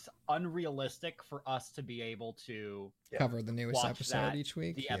 It's unrealistic for us to be able to cover the newest watch episode that, each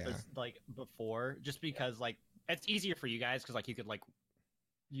week. the episode like before, just because like it's easier for you guys because like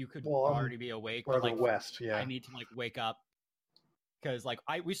you could already be awake. But, like, west, I need to like wake up because like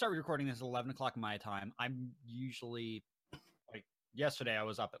we started recording this at 11 o'clock my time. I'm usually like yesterday I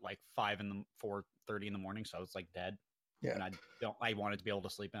was up at like 4:30 in the morning, so I was like dead. Yeah, and I wanted to be able to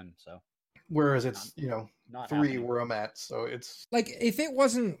sleep in. So whereas it's not 3 happening. where I'm at, so it's like if it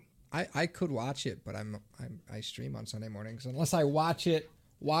wasn't, I could watch it, but I stream on Sunday mornings unless I watch it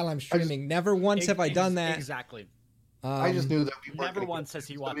while I'm streaming. Never once have I done that. Exactly. I just knew that we weren't Never gonna once get has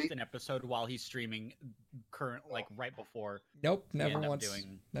he to watched me. an episode while he's streaming right before. Nope, we never end up once.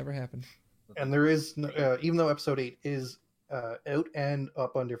 doing- Never happened. And there is, even though episode 8 is out and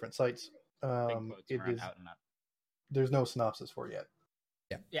up on different sites, Big quotes it around is. out and up. There's no synopsis for it yet.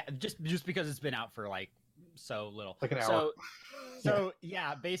 Yeah, just because it's been out for like so little, Like an hour. So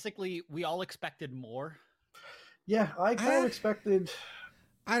yeah, basically we all expected more. Yeah, I kind of expected.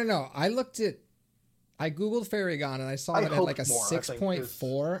 I don't know. I Googled Fairygon and I saw I that it had like a hoped more, I think,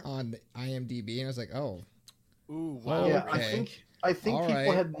 6.4 on IMDb, and I was like, oh, Ooh, wow. Yeah, okay. I think All people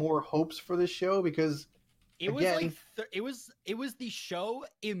right. had more hopes for this show because It was Again- like it was the show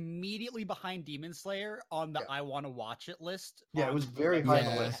immediately behind Demon Slayer on the Yeah. I want to watch it list. Yeah, it on was the very high website.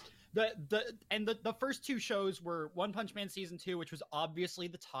 on the list. The first two shows were One Punch Man season 2, which was obviously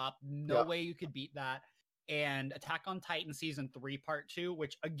the top. No Yeah. way you could beat that. And Attack on Titan season 3 part 2,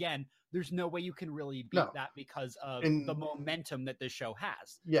 which again, there's no way you can really beat No. that because of And- the momentum that this show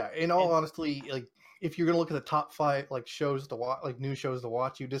has. Yeah, in all And- honesty, like if you're gonna look at the top 5 like shows to watch, like new shows to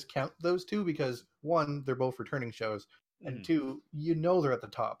watch, you discount those two because one, they're both returning shows, and Mhm. two, they're at the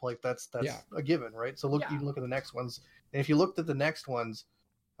top. Like that's Yeah. a given, right? So Yeah. you look at the next ones, and if you looked at the next ones,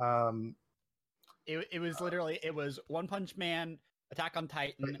 It was literally One Punch Man, Attack on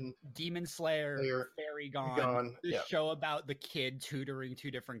Titan, Titan, Demon Slayer, Slayer, Fairy Gone, Gone, the yeah. show about the kid tutoring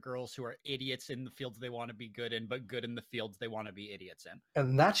two different girls who are idiots in the fields they want to be good in, but good in the fields they want to be idiots in.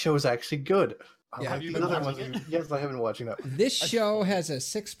 and that show is actually good. Yeah. Have you the been other watching ones. it? Yes, I haven't been watching that. this show has a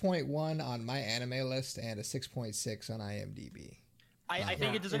 6.1 on my anime list and a 6.6 on IMDb. I think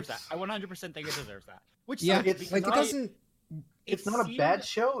Yeah, it deserves that. it's- I 100% think it deserves that. Which Yeah, sucks it's because like it not- doesn't. It's not a bad seemed-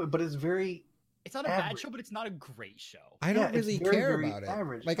 show, but it's very. It's not a bad average. show, but it's not a great show. I don't yeah, it's really very, care very about it.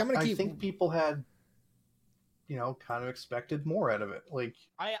 average. Like I'm gonna keep. I think people had, kind of expected more out of it. Like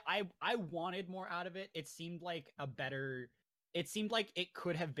I wanted more out of it. It seemed like it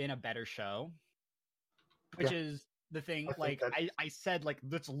could have been a better show. Which Yeah. is the thing. I think Like that- I said, like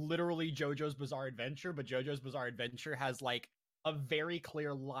that's literally JoJo's Bizarre Adventure, but JoJo's Bizarre Adventure has like a very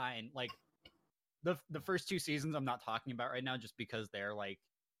clear line. Like the first 2 seasons I'm not talking about right now just because they're like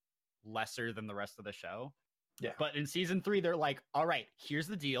lesser than the rest of the show. Yeah. But in season 3, they're like, all right, here's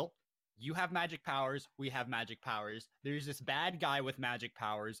the deal. You have magic powers. We have magic powers. There's this bad guy with magic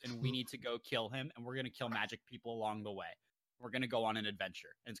powers, and we need to go kill him. And we're going to kill magic people along the way. We're going to go on an adventure,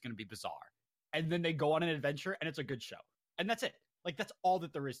 and it's going to be bizarre. And then they go on an adventure, and it's a good show. And that's it. Like, that's all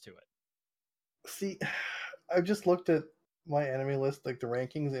that there is to it. see, I just looked at my anime list, like the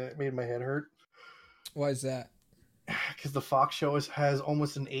rankings, and it made my head hurt Why is that? because the Fox show has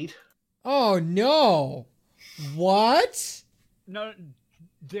almost an 8. Oh no! What? No,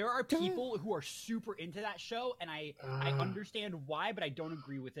 there are people who are super into that show, and I understand why, but I don't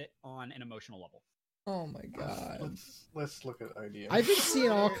agree with it on an emotional level. Oh my god! Let's look at idea. I've been seeing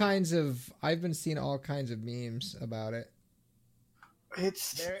all kinds of memes about it.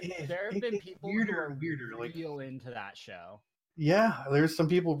 it's There have it been gets people weirder who are and weirder. Like, real into that show. yeah, there's some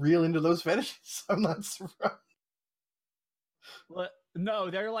people real into those fetishes. I'm not surprised. No,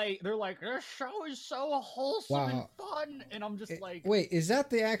 they're like this show is so wholesome and Wow. fun, and I'm just like, Wait, is that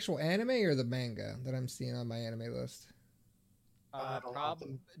the actual anime or the manga that I'm seeing on my anime list? I don't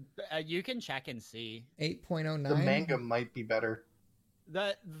know. You can check and see. 8.09. The manga might be better.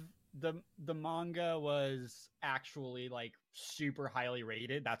 The manga was actually like super highly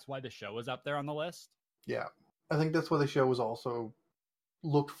rated. That's why the show was up there on the list. Yeah, I think that's why the show was also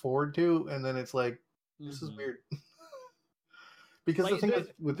looked forward to, and then it's like, this is Mhm. weird. Because Like, the thing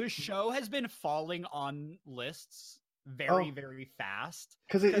with the show has been falling on lists very fast.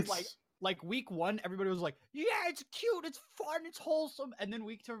 because it's Like week 1, everybody was like, "Yeah, it's cute, it's fun, it's wholesome," and then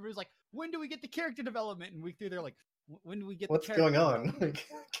week 2, everybody was like, "When do we get the character development?" And week 3, they're like, "When do we get what's the character going on? development?"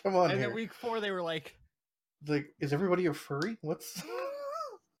 Like, come on And here. then week 4, they were like, Like, is everybody a furry? What's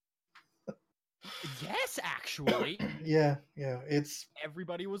 "Yes, actually, yeah, it's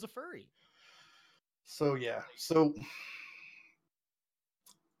everybody was a furry." so yeah. So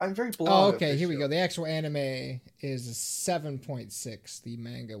I'm very Oh, blonde. okay. Here we go. The actual anime is a 7.6. The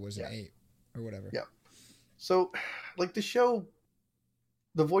manga was an 8 or whatever. Yeah. So, like, the show,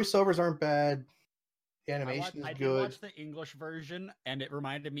 the voiceovers aren't bad. The animation I is did good. watch the English version, and it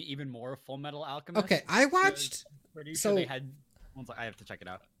reminded me even more of Full Metal Alchemist. Okay, I watched. Pretty so- sure they had. I have to check it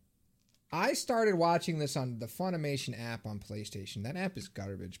out. I started watching this on the Funimation app on PlayStation. That app is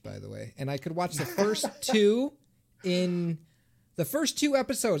garbage, by the way. And I could watch the first two the first 2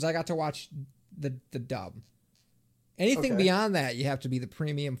 episodes. I got to watch the dub. Anything Okay. beyond that, you have to be the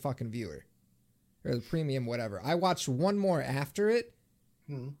premium fucking viewer or the premium whatever. I watched one more after it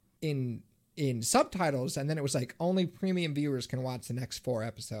Hmm. in subtitles, and then it was like only premium viewers can watch the next 4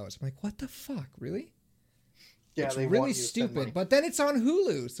 episodes. I'm like, what the fuck, really? Yeah, It's they really want you to spend money. stupid. But then it's on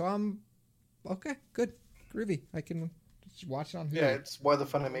Hulu, so I'm okay, good, groovy. I can just watch it on Hulu. Yeah, it's why the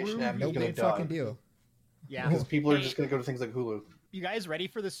Funimation app is no going to big die. fucking deal. Yeah, Because people are Hey, just going to go to things like Hulu. You guys ready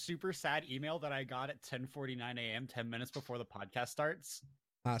for the super sad email that I got at 10:49 a.m. 10 minutes before the podcast starts?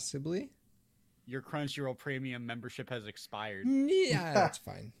 Possibly. Your Crunchyroll Premium membership has expired. Yeah, that's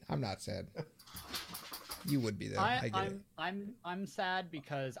fine. I'm not sad. You would be though. I get it. I'm sad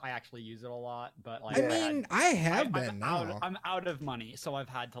because I actually use it a lot, but like I mean, I have I'm been now. I'm out of money, so I've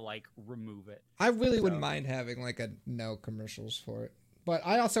had to like remove it. I really wouldn't so- mind having like a no commercials for it. But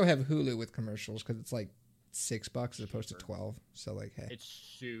I also have Hulu with commercials because it's like $6 as opposed to 12. So like, hey, It's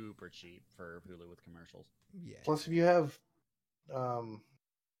super cheap for Hulu with commercials. yeah. Plus, if you have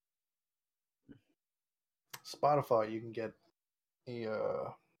Spotify, you can get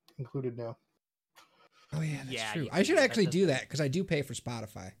included now. Oh yeah, that's Yeah, true. you I should can. actually That's do that because I do pay for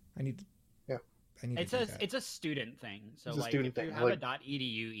Spotify. I need to. Yeah. I need It's to do a that. it's a student thing. So It's a like student if you thing, have like- a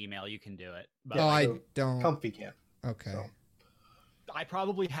 .edu email, you can do it. But Oh, Yeah, I so don't. Comfy can. Okay. So. I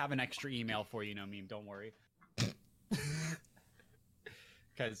probably have an extra email for you, no meme. Don't worry.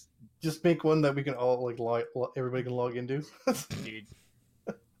 Because Just make one that we can all like everybody can log into. dude,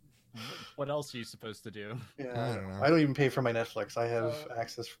 what else are you supposed to do, Yeah, I don't know. I don't even pay for my Netflix. I have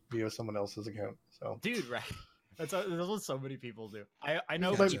access via someone else's account. So dude? Right? That's what so many people do. I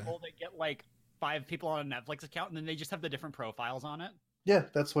know Gotcha. people that get like 5 people on a Netflix account, and then they just have the different profiles on it. yeah,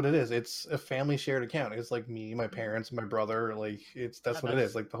 that's what it is. It's a family shared account. It's like me, my parents, my brother. Like that's what it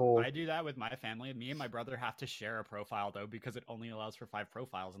is. Like the whole. I do that with my family. Me and my brother have to share a profile though because it only allows for 5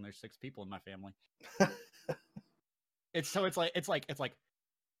 profiles, and there's 6 people in my family. It's like.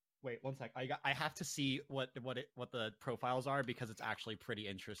 Wait, one sec. I have to see what the profiles are because it's actually pretty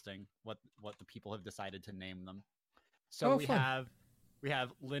interesting what the people have decided to name them. So Oh, we fun.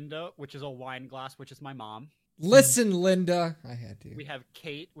 have Linda, which is a wine glass, which is my mom. Listen, Linda. I had to. We have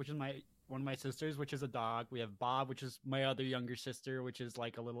Kate, which is one of my sisters, which is a dog. We have Bob, which is my other younger sister, which is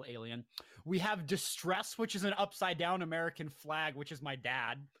like a little alien. We have Distress, which is an upside down American flag, which is my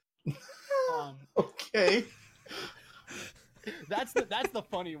dad. Okay. That's the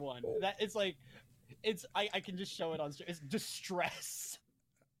funny one. That it's like I can just show it on stream. It's Distress.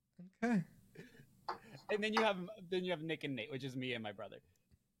 Okay. And then you have Nick and Nate, which is me and my brother.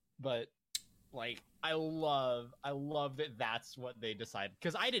 But like I love that that's what they decide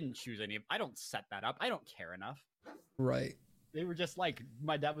because I didn't choose I don't set that up. I don't care enough. Right. They were just like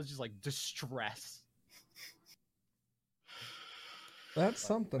my dad was just like Distress. That's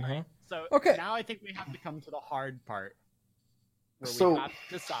something, huh? So Okay. now I think we have to come to the hard part where So- we have to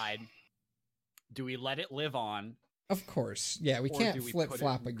decide: do we let it live on? Of course. Yeah, we Or can't do we flip put it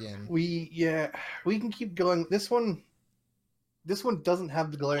flop in- again. We can keep going. This one doesn't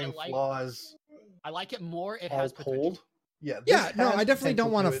have the glaring I like- flaws I like it more. It all has potential. told. Yeah. Yeah, no, I definitely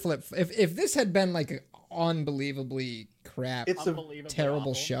don't want to flip. flip. If this had been like an unbelievably crap, It's a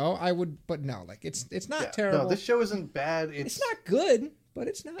terrible show, I would. But no, like it's not terrible. No, this show isn't bad. It's not good, but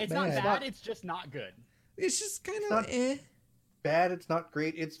it's not It's bad. not bad. It's just not good. It's just kind not of eh. bad. It's not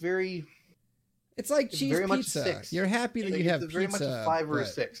great. It's very. It's like It's cheese very much pizza. 6. You're happy that Like, you have it's very pizza. much a 5 or a but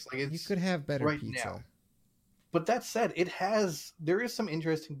 6. Like it's, you could have better right pizza. now. But that said, there is some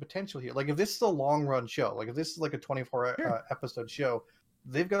interesting potential here. Like if this is a long run show, like if this is like a 24 Sure. episode show,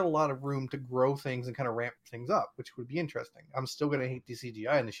 they've got a lot of room to grow things and kind of ramp things up, which would be interesting. I'm still going to hate the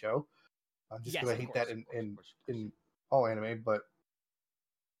CGI in the show. I'm just Yes, going to of hate course, that of course. in all anime, but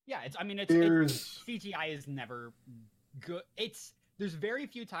Yeah, it's there's CGI is never good. There's very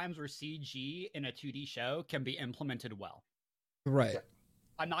few times where CG in a 2D show can be implemented well. Right. Yeah.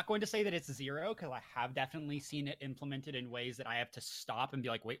 I'm not going to say that it's zero because I have definitely seen it implemented in ways that I have to stop and be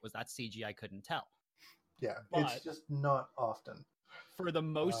like, wait, was that CG? I couldn't tell. yeah, But- it's just not often. For the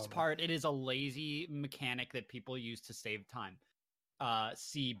most Um, part, it is a lazy mechanic that people use to save time.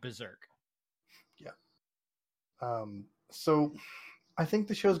 See Berserk. So I think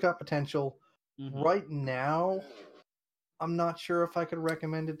the show's got potential. Mhm. Right now, I'm not sure if I could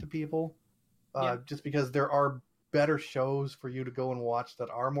recommend it to people, Yeah. just because there are better shows for you to go and watch that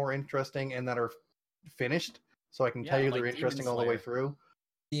are more interesting and that are finished. So I can tell Yeah, you like they're Demon interesting all the way Slayer. through.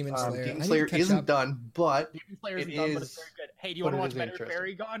 Demon Slayer. I Demon need to Slayer catch isn't up. done, but Demon Slayer's it done, but it's is- very good. Hey, do you want but to it watch is Better interesting.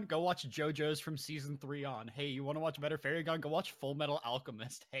 Fairy Gone? Go watch JoJo's from season 3 on. Hey, you want to watch Better Fairy Gone? Go watch Full Metal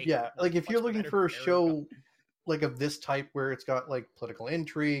Alchemist. Hey, yeah, like if watch you're looking Better for a Fairy show Gone. like of this type where it's got like political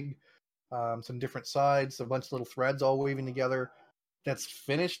intrigue, some different sides, a bunch of little threads all weaving together, that's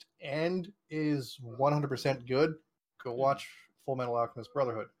finished and is 100% good, go watch Full Metal Alchemist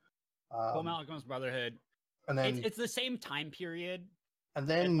Brotherhood. Full Metal Alchemist Brotherhood. And then It's the same time period. and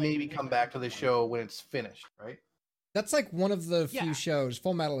then it's like maybe it's come like- back to the show when it's finished, right? That's like one of the few Yeah. shows.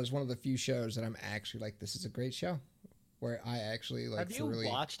 Full Metal is one of the few shows that I'm actually like, this is a great show. Where I actually like Have you thoroughly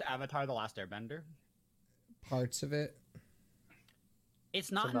watched Avatar: The Last Airbender? parts of it.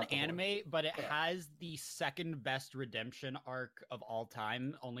 It's not So an not the whole- anime, but it Yeah. has the second best redemption arc of all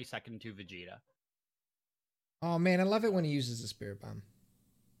time, only second to Vegeta. Oh man, I love it when he uses the spirit bomb.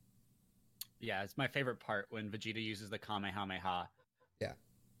 Yeah, it's my favorite part when Vegeta uses the Kamehameha.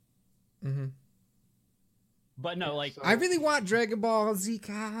 Mm-hmm. But no, like So- I really want Dragon Ball Z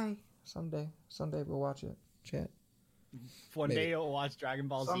Kai someday. Someday we'll watch it. Chat. one maybe. day you'll watch Dragon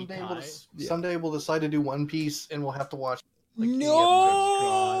Ball Z Someday Kai. someday we'll decide to do One Piece and we'll have to watch. Like,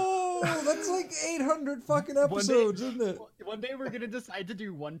 No, that's like 800 fucking One episodes, day- isn't it? One day we're gonna decide to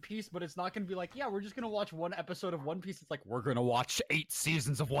do One Piece, but it's not gonna be like, yeah, we're just gonna watch one episode of One Piece. It's like we're gonna watch 8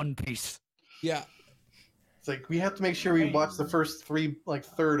 seasons of One Piece. Yeah. It's like we have to make sure we watch the first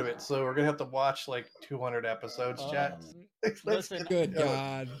third of it, so we're gonna have to watch like 200 episodes. Chat. Let's listen, get Good going.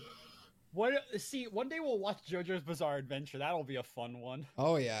 God. One day we'll watch JoJo's Bizarre Adventure. That'll be a fun one.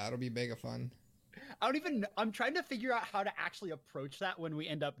 Oh yeah, it'll be mega fun. I'm trying to figure out how to actually approach that when we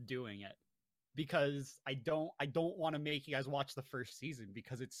end up doing it, because I don't want to make you guys watch the first season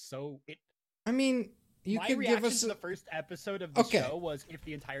because I mean, you my could reaction give us. to the first episode of the Okay. show was, if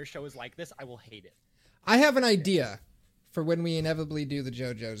the entire show is like this, I will hate it. I have an idea for when we inevitably do the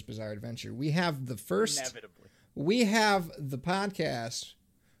JoJo's Bizarre Adventure. We have the first. Inevitably. We have the podcast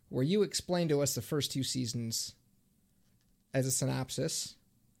where you explain to us the first 2 seasons as a synopsis,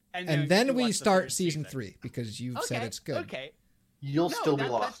 and then you we watch the start third season 3 because you've said Okay, it's good. Okay. You'll No, still be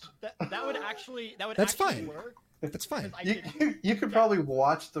that- lost. That would actually That's actually fine. work. That's fine. 'cause I You, could- you could probably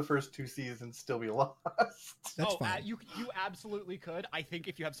watch the first 2 seasons, still be lost. That's fine. You absolutely could. I think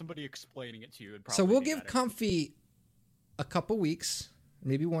if you have somebody explaining it to you, it'd probably So we'll be give better. Comfy a couple weeks,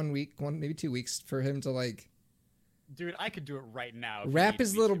 maybe 1 week, maybe 2 weeks for him to like Dude, I could do it right now. if you wrap needed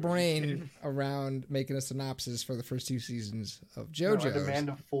his me little to. brain around making a synopsis for the first 2 seasons of No, I JoJo's. demand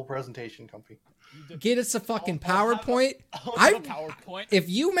a full presentation, Comfy. Get us a fucking I'll have a- PowerPoint. I'll I- do a PowerPoint. If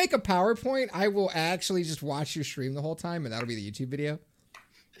you make a PowerPoint, I will actually just watch your stream the whole time, and that'll be the YouTube video.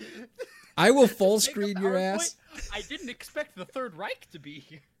 I will full Make a screen your ass. PowerPoint? I didn't expect the Third Reich to be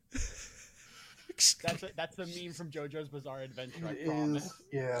here. That's a meme from JoJo's Bizarre Adventure. I It promise. is,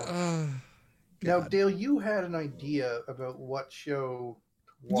 yeah. Ugh. Now, God. Dale, you had an idea about what show.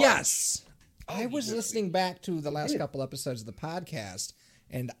 to watch. Yes. I Oh, was you did. listening back to the last did. couple episodes of the podcast,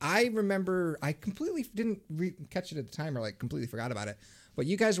 and I remember I completely didn't catch it at the time, or like completely forgot about it. But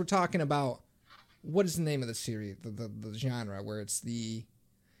you guys were talking about what is the name of the series, the genre where it's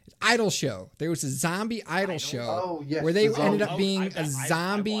Idol show. There was a zombie idol show Oh yes, where they the ended zombie- up being I a bet- I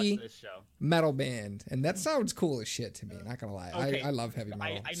zombie watched this show. metal band, and that sounds cool as shit to me. Not gonna lie, Okay, I love heavy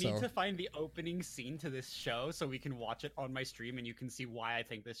metal. I so need to find the opening scene to this show so we can watch it on my stream and you can see why I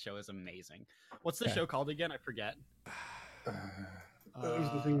think this show is amazing. What's the Okay. show called again? I forget. That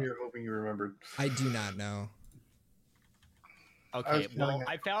was the thing you were hoping you remembered. I do not know. Okay, was well, feeling it.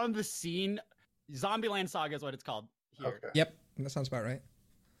 I found the scene. Zombieland Saga is what it's called. Here. Okay. Yep, that sounds about right.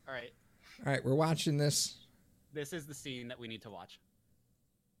 All right. All right, we're watching this. This is the scene that we need to watch.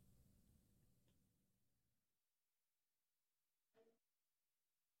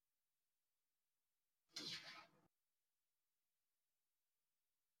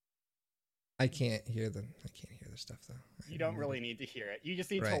 I can't hear the stuff though. You don't really need to hear it. You just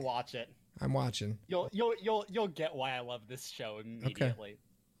need Right. to watch it. I'm watching. You'll get why I love this show immediately.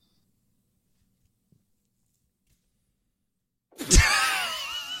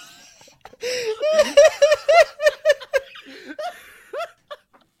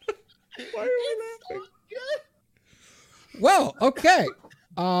 It's so good. Well, okay.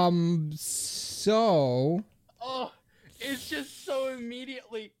 So Oh, it's just so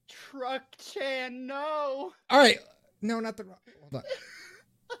immediately Truck Chan. No. all right. No, not the wrong. Hold on.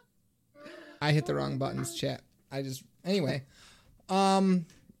 I hit the wrong buttons, chat. Anyway.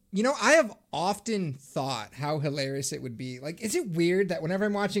 I have often thought how hilarious it would be. Like, is it weird that whenever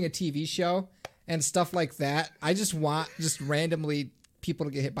I'm watching a TV show and stuff like that, I just want randomly people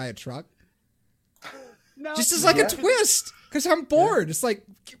to get hit by a truck? No. Just as like Yeah. a twist, because I'm bored. It's like,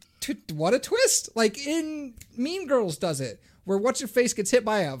 what a twist! Like in Mean Girls does it, where what's your face gets hit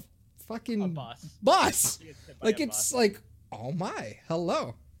by a fucking A bus. bus. He gets hit by Like a it's bus. like, oh my,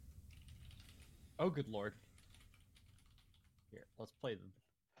 hello. Oh, good lord. Here, let's play them.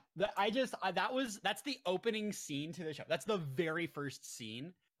 That's the opening scene to the show. That's the very first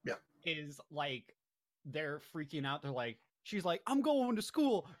scene. Yeah. Is like they're freaking out. They're like, she's like, I'm going to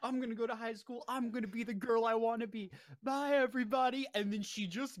school. I'm gonna go to high school. I'm gonna be the girl I want to be. Bye, everybody. And then she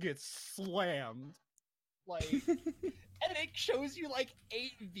just gets slammed. Like, and it shows you like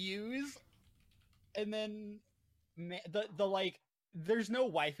 8 views, and then the like. There's no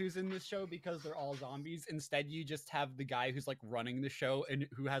waifus in this show because they're all zombies. Instead, you just have the guy who's like running the show and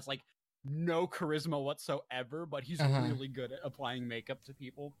who has like no charisma whatsoever, but he's Uh-huh. really good at applying makeup to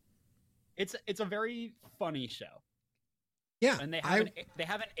people. It's a very funny show, Yeah, and they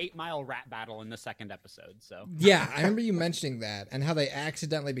have an 8-mile rap battle in the second episode. So yeah, I remember you mentioning that and how they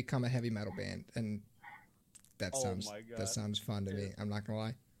accidentally become a heavy metal band, and that Oh sounds my God. that sounds fun to me. I'm not gonna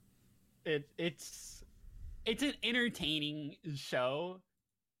lie. It's an entertaining show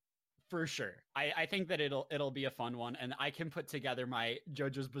for sure. I think that it'll be a fun one, and I can put together my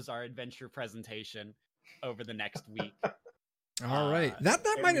JoJo's Bizarre Adventure presentation over the next week. All right, that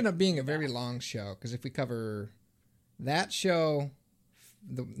and might we end up can being do a very that. long show because if we cover that show,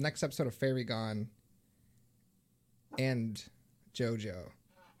 the next episode of Fairy Gone, and JoJo.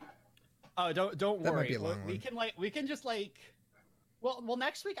 Oh, don't That might worry. be a long We can just like well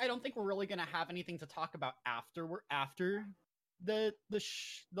next week I don't think we're really gonna have anything to talk about after the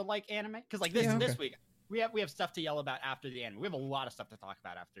like anime, because like this Yeah, this okay. week we have stuff to yell about after the anime. We have a lot of stuff to talk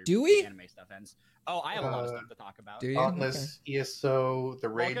about after Do we? the anime stuff ends. Oh, I have a lot of stuff to talk about. Do you? Dauntless, ESO, the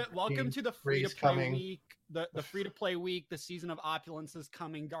raid. Welcome to the free to raid's play coming. week. The free to play week. The season of Opulence is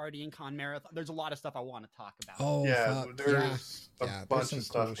coming. Guardian Con Marathon. There's a lot of stuff I want to talk about. Oh, Yeah, fuck, there's yeah, a there's bunch some of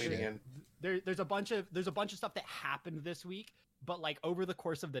stuff cool leading shit. in. There's a bunch of stuff that happened this week, but like over the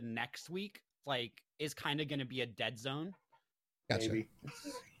course of the next week, like is kind of going to be a dead zone. Gotcha. Maybe.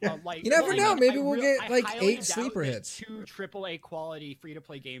 Like, You never I know, mean, maybe I we'll real- get, I like, highly 8 doubt sleeper that hits. 2 AAA quality free to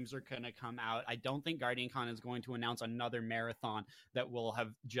play games are going to come out. I don't think Guardian Con is going to announce another marathon that will have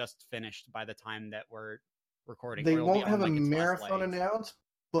just finished by the time that we're recording. They or it'll be won't on, have a like, its last marathon legs. announced,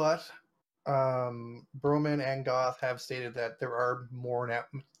 but Broman and Goth have stated that there are more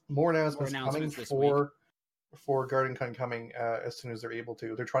announcements coming announcements this for Guardian Con coming as soon as they're able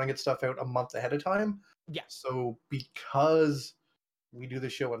to. They're trying to get stuff out a month ahead of time. Yeah. So because we do the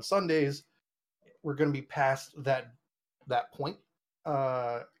show on Sundays, we're going to be past that point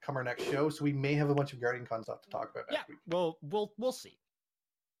come our next show. So we may have a bunch of Guardian Con stuff to talk about Yeah, next week. we'll see.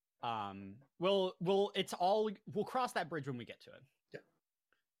 We'll cross that bridge when we get to it. Yeah.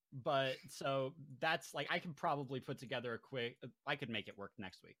 But so that's like I can probably put together I could make it work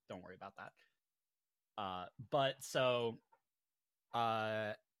next week. Don't worry about that. But so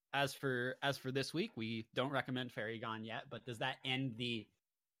as for this week, we don't recommend Fairy Gone yet, but does that end the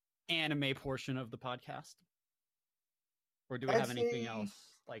anime portion of the podcast? Or do we I'd have anything say- else?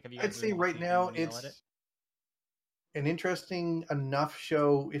 Like have you I'd guys say been right watching now anything you wanna yell at it's an interesting enough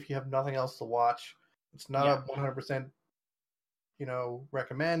show if you have nothing else to watch. It's not Yeah. a 100%,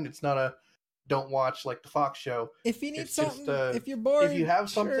 recommend. It's not a don't watch like the Fox show. If you need It's just, something, if you're bored, if you have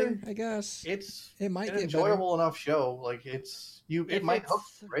sure, something, I guess It's it might an get enjoyable enough show. Like it If might hook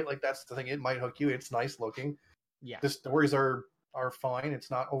it's- you, right? Like that's the thing. It might hook you. It's nice looking. Yeah. The stories are fine. It's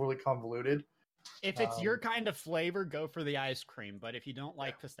not overly convoluted. If it's your Um, kind of flavor, go for the ice cream. But if you don't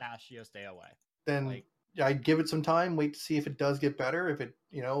like pistachio, stay away. Then Like- I'd give it some time. Wait to see if it does get better. If it,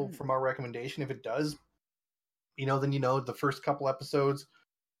 Hmm. from our recommendation, if it does, then the first couple episodes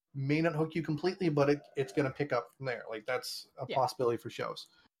may not hook you completely, but it's going to pick up from there. Like that's a Yeah. possibility for shows.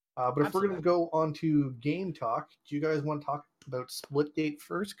 But if we're going to Absolutely. go on to game talk, do you guys want to talk about Splitgate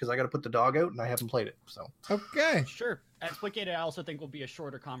first? Because I got to put the dog out and I haven't played it. So Okay. Sure. At Splitgate, I also think will be a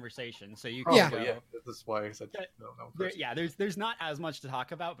shorter conversation. So you Oh, can Yeah. go. yeah, that's why I said Yeah. no. There, First. yeah, there's not as much to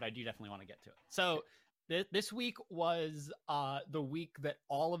talk about, but I do definitely want to get to it. So this week was the week that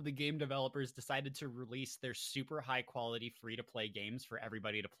all of the game developers decided to release their super high quality free to play games for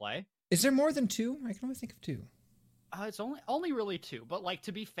everybody to play. Is there more than two? I can only think of two. It's only really two, but like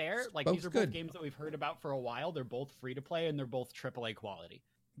to be fair, like Both these are good. both games that we've heard about for a while. They're both free to play and they're both AAA quality.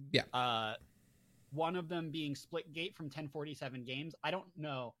 Yeah. One of them being Splitgate from 1047 Games. I don't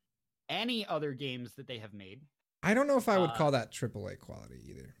know any other games that they have made. I don't know if I would call that AAA quality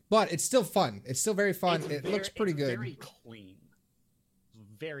either, but it's still fun. It's still very fun. It looks pretty good. Very clean. It's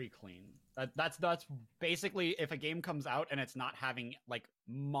very clean. That's basically if a game comes out and it's not having like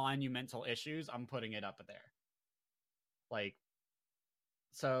monumental issues, I'm putting it up there. Like,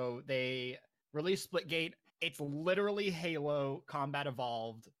 so they released Splitgate. It's literally Halo Combat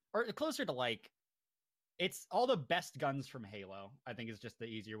Evolved, or closer to like, it's all the best guns from Halo, I think is just the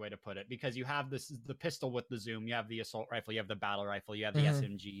easier way to put it, because you have the pistol with the zoom, you have the assault rifle, you have the battle rifle, you have the Mhm.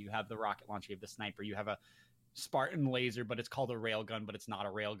 SMG, you have the rocket launcher, you have the sniper, you have a Spartan laser, but it's called a railgun, but it's not a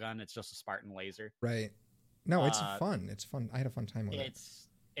railgun, it's just a Spartan laser. Right. No, it's Uh, fun. It's fun. I had a fun time with it.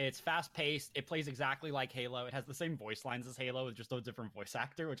 It's fast paced. It plays exactly like Halo. It has the same voice lines as Halo with just a different voice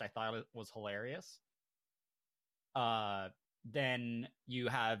actor, which I thought was hilarious. Then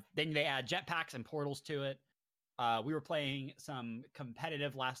they add jetpacks and portals to it. We were playing some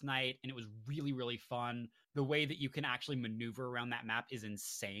competitive last night, and it was really, really fun. The way that you can actually maneuver around that map is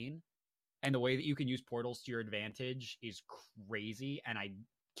insane, and the way that you can use portals to your advantage is crazy. And I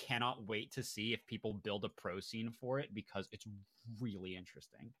cannot wait to see if people build a pro scene for it because it's really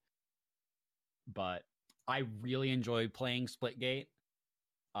interesting. But I really enjoyed playing Splitgate.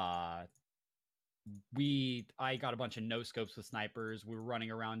 I got a bunch of no scopes with snipers. We were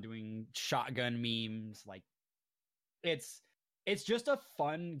running around doing shotgun memes. Like, it's just a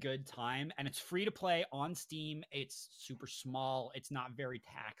fun, good time, and it's free to play on Steam. It's super small. It's not very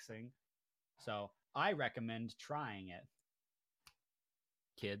taxing, so I recommend trying it,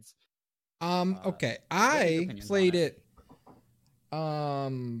 kids. Okay. what are your I opinions played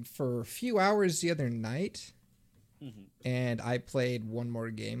on it for a few hours the other night, Mhm. and I played one more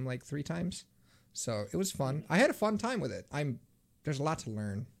game like 3 times. So it was fun. I had a fun time with it. There's a lot to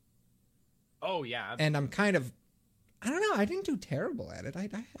learn. Oh yeah, And I'm kind of, I don't know, I didn't do terrible at it. I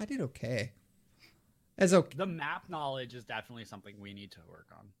did okay. As okay. the map knowledge is definitely something we need to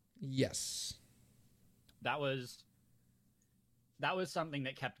work on. Yes. That was something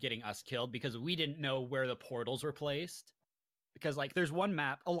that kept getting us killed because we didn't know where the portals were placed. Because like there's one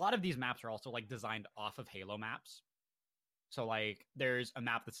map, a lot of these maps are also like designed off of Halo maps. So like there's a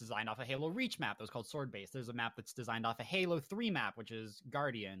map that's designed off a Halo Reach map that was called Sword Base. There's a map that's designed off a Halo 3 map, which is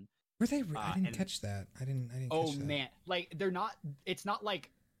Guardian. Were they? I didn't and- catch that. I didn't. Oh catch that. man, like they're not. It's not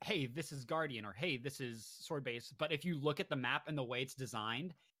like, hey, this is Guardian or hey, this is Sword Base. But if you look at the map and the way it's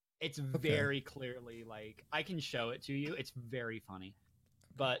designed, it's very clearly like I can show it to you. It's very funny.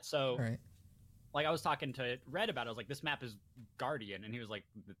 But so All right. like I was talking to Red about it. I was like, this map is Guardian, and he was like,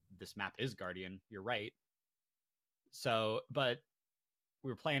 this map is Guardian. You're right. So, but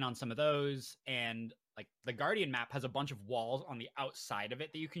we were playing on some of those, and like the Guardian map has a bunch of walls on the outside of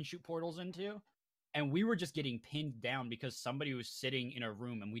it that you can shoot portals into. And we were just getting pinned down because somebody was sitting in a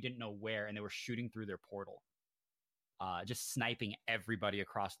room and we didn't know where, and they were shooting through their portal. Just sniping everybody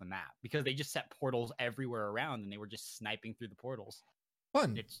across the map because they just set portals everywhere around and they were just sniping through the portals.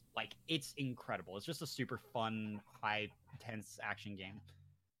 Fun. It's incredible. It's just a super fun, high tense action game.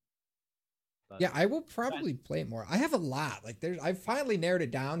 But, Yeah, I will probably play it more. I have a lot. Like I've finally narrowed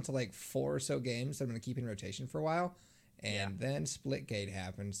it down to like 4 or so games that I'm gonna keep in rotation for a while. And then Splitgate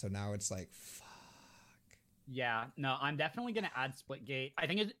happened, so now it's like fuck. yeah, no, I'm definitely gonna add Splitgate. I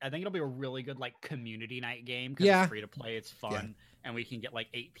think it'll be a really good like community night game because Yeah. it's free to play, it's fun, Yeah. and we can get like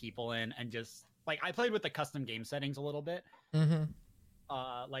 8 people in and just like I played with the custom game settings a little bit. Mm-hmm.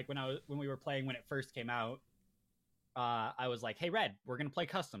 Like when we were playing when it first came out, I was like, "Hey, Red, we're gonna play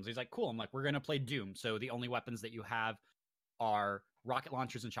customs." He's like, "Cool." I'm like, "We're gonna play Doom." So the only weapons that you have are rocket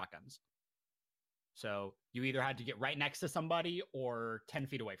launchers and shotguns. So you either had to get right next to somebody or 10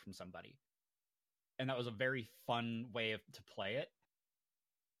 feet away from somebody, and that was a very fun way to play it.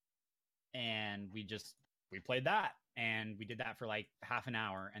 And we played that, and we did that for like half an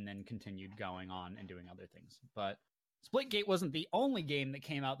hour, and then continued going on and doing other things. But Splitgate wasn't the only game that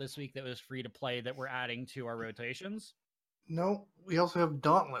came out this week that was free to play that we're adding to our rotations. No, we also have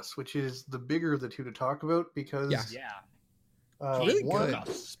Dauntless, which is the bigger of the two to talk about because Yeah. Really one, good.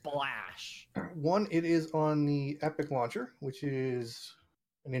 Splash. One, it is on the Epic launcher, which is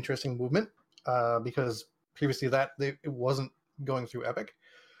an interesting movement because previously it wasn't going through Epic.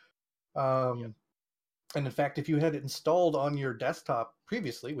 And in fact, if you had it installed on your desktop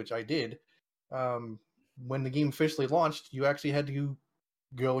previously, which I did, when the game officially launched, you actually had to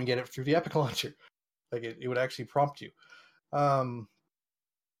go and get it through the Epic launcher. Like it would actually prompt you,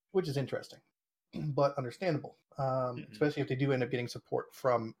 which is interesting, but understandable. Especially if they do end up getting support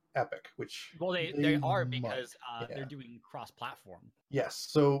from Epic, which they are might. because they're doing cross-platform. Yes,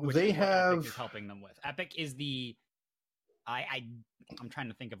 so Which they is what have Epic is helping them with. Epic is the I'm trying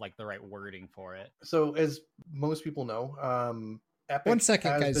to think of like the right wording for it. So as most people know, Epic 1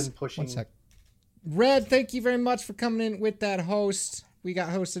 second, has guys. been pushing. 1 sec. Red, thank you very much for coming in with that host. We got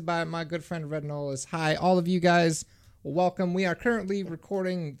hosted by my good friend Red Nolas. Hi, all of you guys. Welcome. We are currently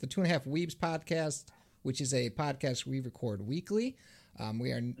recording the 2.5 Weebs podcast, which is a podcast we record weekly.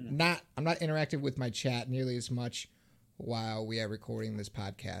 We are not. I'm not interactive with my chat nearly as much while we are recording this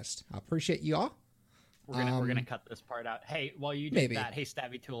podcast. I appreciate you all. We're gonna cut this part out. Hey, while you did that, hey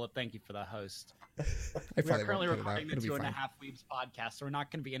Stabby Tulip, thank you for the host. I We are currently won't cut it out. recording the It'll be 2.5 fine. Weebs podcast, so we're not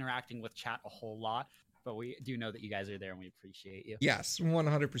going to be interacting with chat a whole lot, but we do know that you guys are there and we appreciate you. Yes,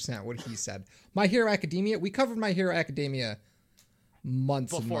 100% what he said. My Hero Academia. We covered My Hero Academia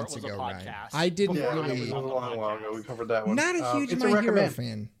months and Before it months was a ago, Ryan. podcast. I didn't Yeah, Before it really. was a long while ago. We covered that one. Not a huge it's a My Hero recommend.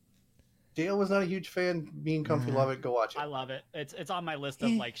 fan. Dale was not a huge fan. Me and Comfy love it. Go watch I it. love it. It's on my list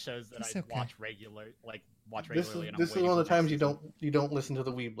of like shows that it's I okay. watch regularly. This And I'm is waiting one of the for times this you don't listen to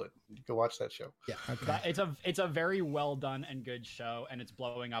the Weeblet. Go watch that show. Yeah. Okay. But it's a very well done and good show, and it's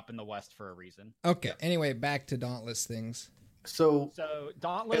blowing up in the West for a reason. Okay. Anyway, back to Dauntless things. So So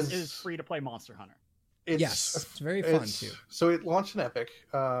Dauntless is free to play Monster Hunter. Yes, it's very fun too. So it launched in Epic,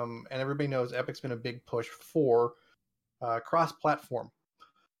 and everybody knows Epic's been a big push for cross-platform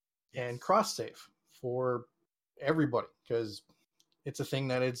and cross-save for everybody because it's a thing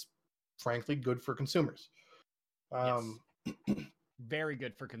that is frankly good for consumers. Very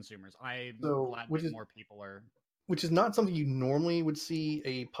good for consumers. I'm So, glad which that is- more people are. Which is not something you normally would see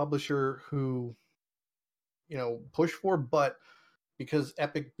a publisher who, push for, but because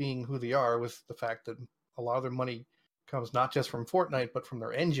Epic being who they are, with the fact that a lot of their money comes not just from Fortnite, but from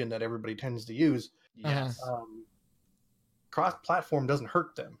their engine that everybody tends to use, Yes. cross-platform doesn't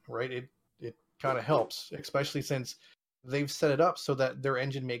hurt them, right? It kind of helps, especially since they've set it up so that their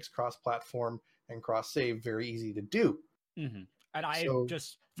engine makes cross-platform and cross-save very easy to do. Mm-hmm. And So-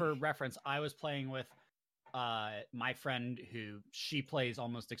 just for reference, I was playing with my friend who she plays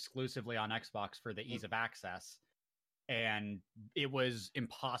almost exclusively on Xbox for the ease of access, and it was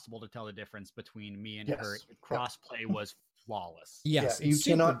impossible to tell the difference between me and her. Yes. Crossplay was flawless. Yes, Yeah, it's you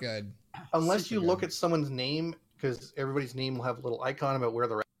super cannot- good. Unless Super you look good. at someone's name, because everybody's name will have a little icon about where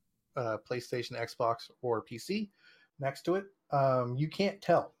they're at, PlayStation, Xbox, or PC next to it. You can't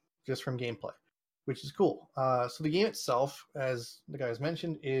tell just from gameplay, which is cool. So the game itself, as the guys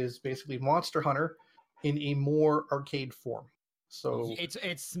mentioned, is basically Monster Hunter in a more arcade form. So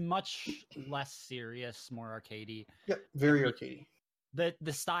It's much less serious, more arcadey. yeah, very arcadey.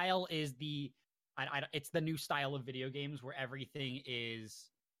 The style is it's the new style of video games where everything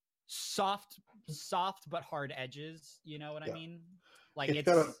is soft but hard edges. You know what I Yeah. mean? Like It's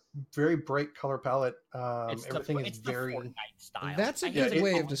got a very bright color palette. Everything it's is the very. Fortnite style. That's a I hate good to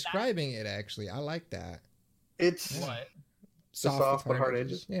way call of it that. describing it. Actually, I like that. It's What? soft but hard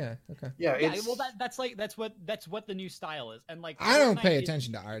edges. Yeah. Okay. yeah. Yeah, It's well, that's what the new style is, and like I don't Fortnite pay is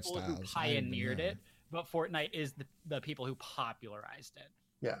attention to art people who styles. I don't even pioneered know. it, but Fortnite is the people who popularized it.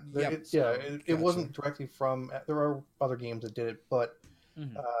 yeah. Yep. It Gotcha. wasn't directly from. There are other games that did it, but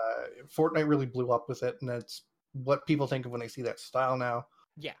Mhm. Fortnite really blew up with it, and that's what people think of when they see that style now.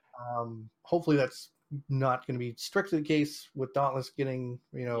 Yeah. Hopefully, that's not going to be strictly the case with Dauntless getting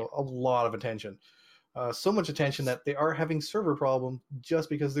a lot of attention. So much attention that they are having server problem just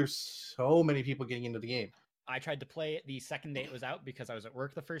because there's so many people getting into the game. I tried to play it the second day it was out because I was at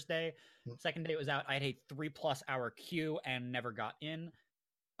work the first day. Second day it was out, I had a 3+ hour queue and never got in.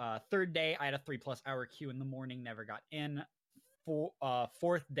 Third day, I had a 3+ hour queue in the morning, never got in.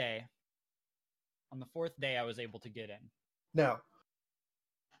 Fourth day, on the fourth day, I was able to get in. Now,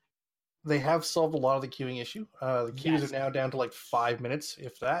 they have solved a lot of the queuing issue. The queues are now down to like 5 minutes,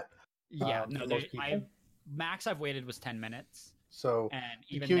 if that. Yeah, for most people. Max I've waited was 10 minutes. So and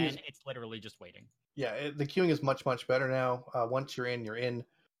even then, it's literally just waiting. Yeah, the queuing is much, much better now. Once you're in, you're in.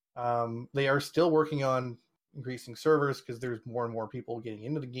 They are still working on increasing servers because there's more and more people getting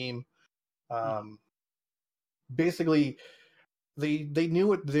into the game. Basically, they knew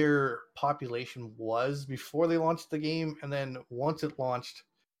what their population was before they launched the game, and then once it launched,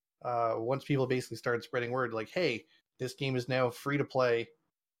 once people basically started spreading word, like, hey, this game is now free to play.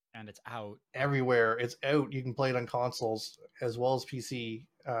 And it's out. Everywhere. It's out. You can play it on consoles as well as PC,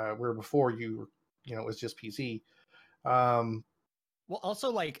 where before it was just PC. Well,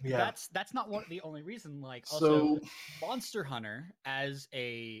 also, like, that's not the only reason. Like, also, Monster Hunter as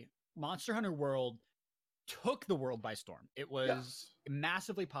a Monster Hunter World took the world by storm. It was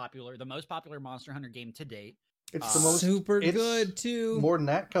massively popular, the most popular Monster Hunter game to date. It's the most super good too. More than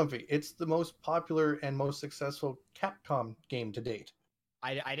that, Comfy. It's the most popular and most successful Capcom game to date.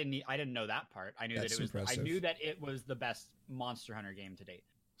 I didn't know that part. I knew that's that it was. impressive. I knew that it was the best Monster Hunter game to date.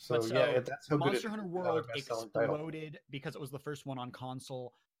 So that's how Monster Hunter World exploded because it was the first one on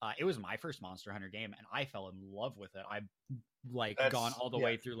console. It was my first Monster Hunter game, and I fell in love with it. I gone all the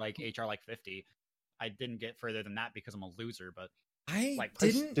way through like HR 50. I didn't get further than that because I'm a loser, but I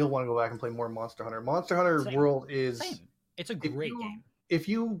still want to go back and play more Monster Hunter. Monster Hunter World is it's a great game. If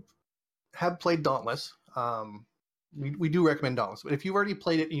you have played Dauntless, we do recommend Dauntless. But if you've already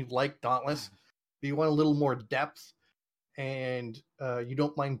played it and you like Dauntless, but you want a little more depth and you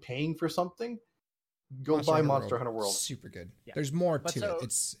don't mind paying for something, go buy Monster Hunter World. Super good. Yeah. There's more to it.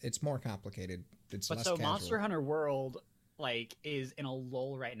 It's more complicated. It's less casual. Monster Hunter World is in a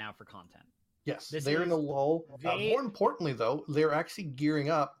lull right now for content. Yes, they're in a lull. More importantly, though, they're actually gearing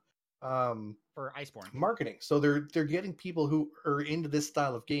up for Iceborne marketing. So they're getting people who are into this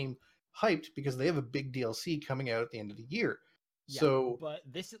style of game hyped because they have a big DLC coming out at the end of the year. Yeah, so, but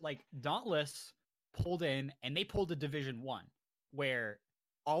this is Dauntless pulled in, and they pulled a Division 1 where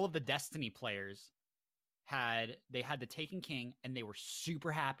all of the Destiny players had the Taken King, and they were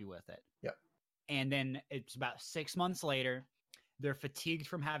super happy with it. Yeah, and then it's about 6 months later. They're fatigued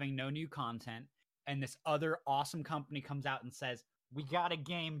from having no new content, and this other awesome company comes out and says, we got a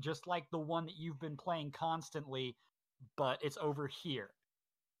game just like the one that you've been playing constantly, but it's over here.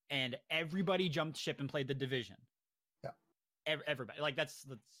 And everybody jumped ship and played The Division. Yeah. Everybody.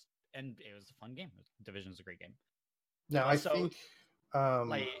 And it was a fun game. Division is a great game. Now, I think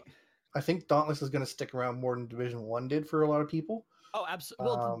Dauntless is going to stick around more than Division 1 did for a lot of people. Oh,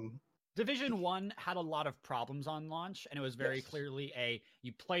 absolutely. Well, Division 1 had a lot of problems on launch, and it was very clearly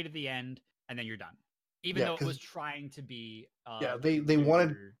you play to the end, and then you're done. Even though it was trying to be... they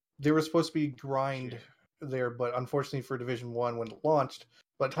were supposed to be grind there, but unfortunately for Division 1, when it launched,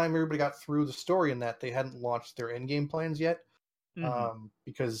 by the time everybody got through the story in that, they hadn't launched their endgame plans yet.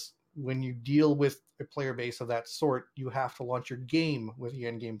 Because when you deal with a player base of that sort, you have to launch your game with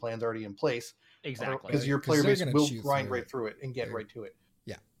your endgame plans already in place. Exactly. Because your player base will grind right through it and get right to it.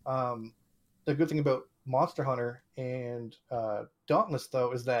 Yeah. The good thing about Monster Hunter and Dauntless,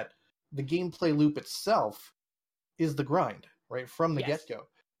 though, is that the gameplay loop itself is the grind, right? From the get-go.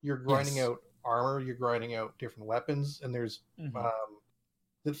 You're grinding out armor, you're grinding out different weapons, and there's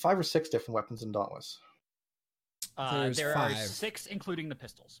 5 or 6 different weapons in Dauntless. There are 6, including the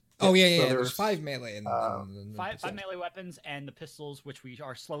pistols. Oh, yeah. So there's 5 melee. And five melee weapons, and the pistols, which we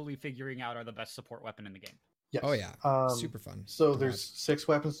are slowly figuring out are the best support weapon in the game. Yes. Oh, yeah. Super fun. So there's 6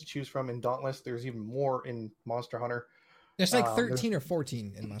 weapons to choose from in Dauntless. There's even more in Monster Hunter. There's 13 or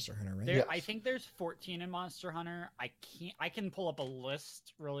 14 in Monster Hunter, right? Yes. I think there's 14 in Monster Hunter. I can pull up a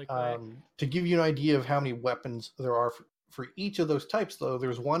list really quick. To give you an idea of how many weapons there are for each of those types, though,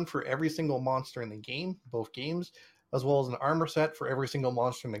 there's one for every single monster in the game, both games, as well as an armor set for every single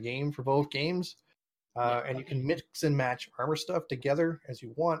monster in the game for both games. And you can mix and match armor stuff together as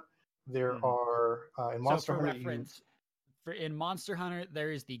you want. There are in Monster Hunter. Reference, in Monster Hunter,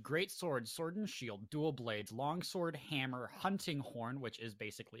 there is the Great Sword, Sword and Shield, Dual Blades, Longsword, Hammer, Hunting Horn, which is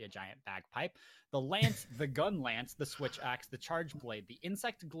basically a giant bagpipe, the Lance, the Gun Lance, the Switch Axe, the Charge Blade, the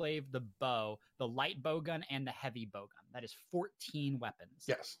Insect Glaive, the Bow, the Light Bowgun, and the Heavy Bowgun. That is 14 weapons.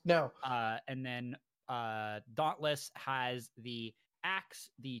 Yes. Now, and then Dauntless has the Axe,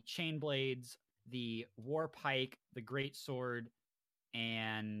 the Chain Blades, the War Pike, the Great Sword,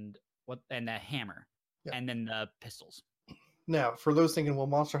 and the Hammer. Yeah. and then the pistols. Now, for those thinking, well,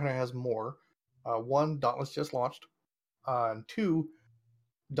 Monster Hunter has more. One, Dauntless just launched. And two,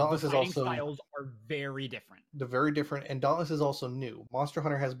 Dauntless The is fighting also styles are very different. they're very different, and Dauntless is also new. Monster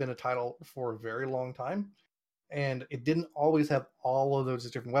Hunter has been a title for a very long time, and it didn't always have all of those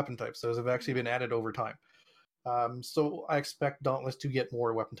different weapon types. Those have actually been added over time. So I expect Dauntless to get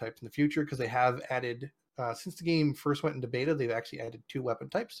more weapon types in the future because they have added, since the game first went into beta, they've actually added 2 weapon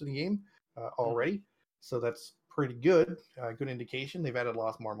types to the game already. So that's pretty good. Good indication. They've added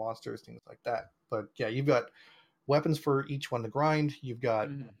lots more monsters, things like that. But yeah, you've got weapons for each one to grind. You've got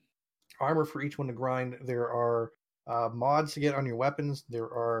armor for each one to grind. There are mods to get on your weapons. There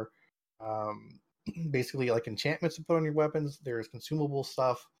are basically like enchantments to put on your weapons. There's consumable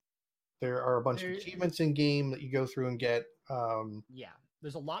stuff. There are a bunch of achievements in game that you go through and get. Yeah,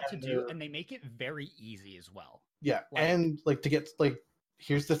 there's a lot to do, and they make it very easy as well. Yeah, and like to get like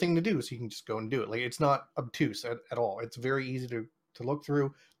here's the thing to do, so you can just go and do it. Like it's not obtuse at all. It's very easy to look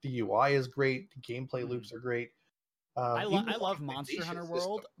through. The UI is great. The gameplay loops are great. I love Monster Hunter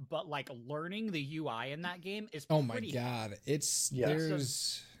World, but like learning the UI in that game is oh my god, it's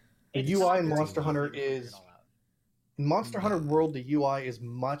there's the UI in Monster Hunter is in Monster Hunter World. The UI is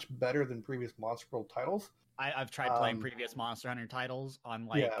much better than previous Monster World titles. I've tried playing previous Monster Hunter titles on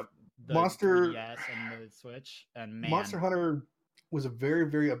like the Monster 3DS and the Switch, and man, Monster Hunter was a very,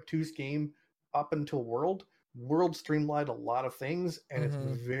 very obtuse game up until World. World streamlined a lot of things, and it's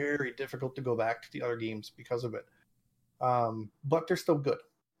very difficult to go back to the other games because of it. But they're still good.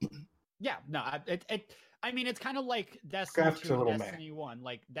 Yeah, no, I mean, it's kind of like Destiny 2 and Destiny 1.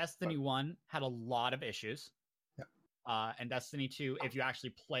 Like Destiny 1 had a lot of issues. And Destiny 2, if you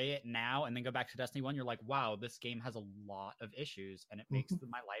actually play it now and then go back to Destiny 1, you're like, wow, this game has a lot of issues, and it makes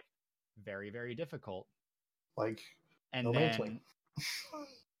my life very, very difficult. Like, and no then, mantling.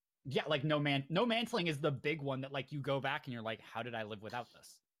 Yeah, like no mantling is the big one that like you go back and you're like, how did I live without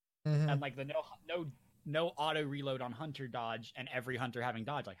this? And like the no auto reload on hunter dodge and every hunter having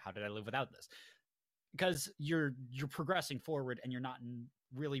dodge, like how did I live without this? Because you're progressing forward and you're not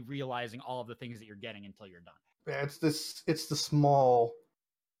really realizing all of the things that you're getting until you're done. Yeah, it's the small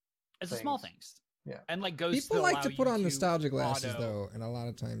the small things. Yeah, and like Ghost people like to put on nostalgia glasses though, and a lot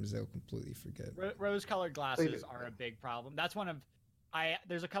of times they'll completely forget. Rose-colored glasses are a big problem. That's one of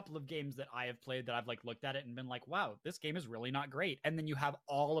there's a couple of games that I have played that I've like looked at it and been like, wow, this game is really not great. And then you have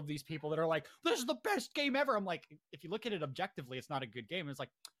all of these people that are like, this is the best game ever. I'm like, if you look at it objectively, it's not a good game. It's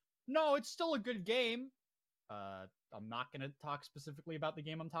like, no, it's still a good game. I'm not going to talk specifically about the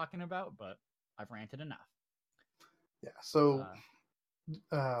game I'm talking about, but I've ranted enough. Yeah. So,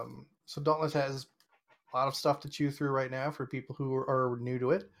 so Dauntless has a lot of stuff to chew through right now for people who are new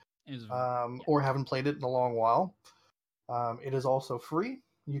to it, or haven't played it in a long while. It is also free.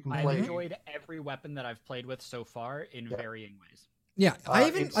 You can play. I've enjoyed every weapon that I've played with so far in varying ways. Yeah, I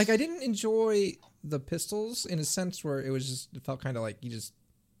didn't enjoy the pistols in a sense where it felt kind of like you just.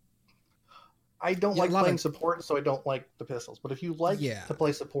 I don't like playing support, so I don't like the pistols. But if you like to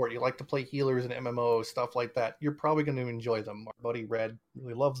play support, you like to play healers and MMO stuff like that, you're probably going to enjoy them. Our buddy Red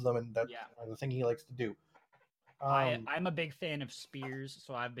really loves them, and that's the thing he likes to do. I'm a big fan of spears,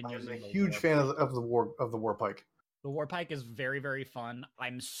 so I've been using. I'm a huge fan of the Warpike. The Warpike is very, very fun.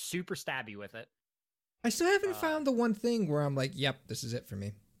 I'm super stabby with it. I still haven't found the one thing where I'm like, yep, this is it for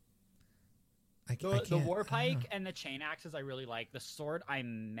me. The Warpike and the chain axes I really like. The sword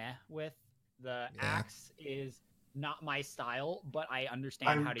I'm meh with. The axe is not my style, but I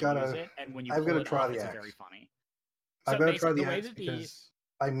understand how to use it. And when you pull it off, it's very funny. I've got to try the axe because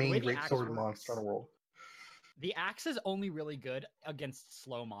I main Great Sword Monster Hunter World. The axe is only really good against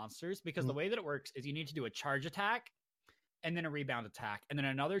slow monsters because the way that it works is you need to do a charge attack and then a rebound attack and then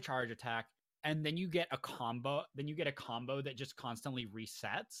another charge attack. And then you get a combo. Then you get a combo that just constantly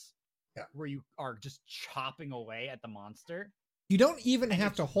resets where you are just chopping away at the monster. You don't even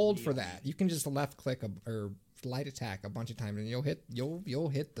have to hold for that. You can just left click or light attack a bunch of times and you'll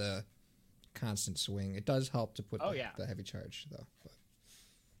hit the constant swing. It does help to put the heavy charge though.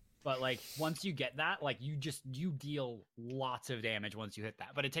 But like once you get that, like you deal lots of damage once you hit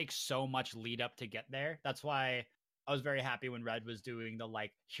that. But it takes so much lead up to get there. That's why I was very happy when Red was doing the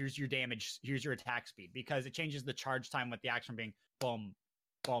like, here's your damage, here's your attack speed, because it changes the charge time with the action being boom,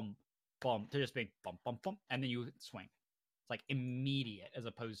 boom, boom to just being bump, bump, bump, and then you swing. It's like immediate as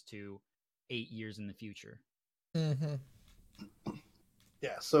opposed to 8 years in the future. Mm-hmm.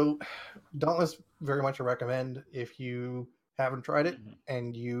 Yeah, so Dauntless very much a recommend if you haven't tried it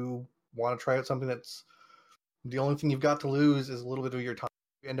and you want to try out something that's the only thing you've got to lose is a little bit of your time.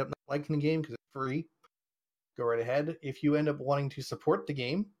 If you end up not liking the game because it's free, go right ahead. If you end up wanting to support the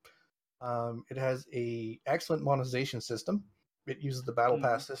game, It has a excellent monetization system. It uses the Battle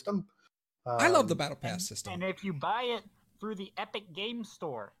Pass system. I love the Battle Pass system. And if you buy it through the Epic Game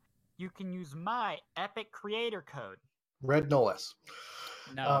Store, you can use my Epic Creator Code. Red no less.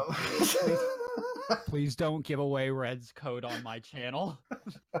 No. Please don't give away Red's code on my channel.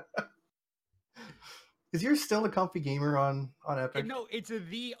 Is yours still a comfy gamer on Epic? No, it's a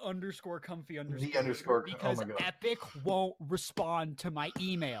 _comfy_. The underscore. Because oh my God. Epic won't respond to my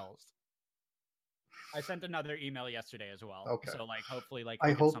emails. I sent another email yesterday as well. Okay. So like, hopefully, like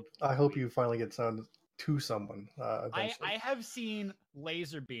I hope you finally get sent to someone. I have seen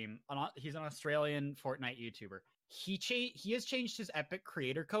Laserbeam. He's an Australian Fortnite YouTuber. He has changed his Epic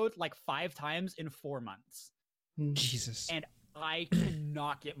creator code like 5 times in 4 months. Jesus. And I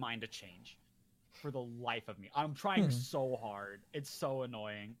cannot get mine to change for the life of me. I'm trying so hard. It's so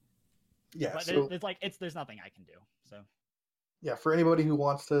annoying. Yeah, but so, there's nothing I can do. So yeah, for anybody who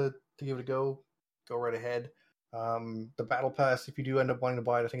wants to give it a go right ahead. The Battle Pass, if you do end up wanting to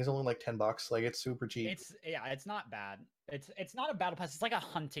buy it, I think it's only like $10. Like, it's super cheap. It's not bad. It's not a battle pass. It's like a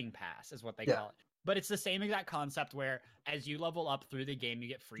hunting pass, is what they call it. But it's the same exact concept where as you level up through the game, you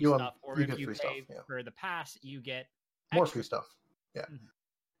get free stuff, or if you pay for the pass, you get more free stuff. Yeah,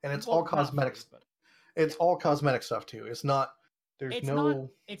 and it's all cosmetics. Free, it's all cosmetic stuff too. It's not. It's not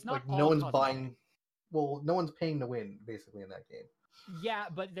like no one's cosmetic. buying. Well, no one's paying to win basically in that game. Yeah,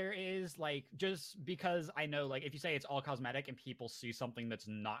 but there is like, just because I know, like, if you say it's all cosmetic and people see something that's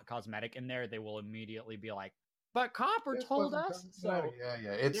not cosmetic in there, they will immediately be like, but Copper told us. So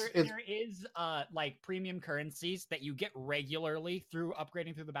yeah. There is like premium currencies that you get regularly through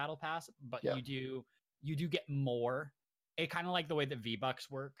upgrading through the battle pass, but you do get more. It kind of like the way that V-Bucks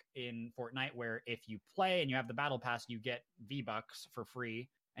work in Fortnite, where if you play and you have the battle pass, you get V-Bucks for free,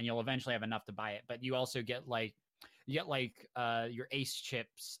 and you'll eventually have enough to buy it. But you also get your ace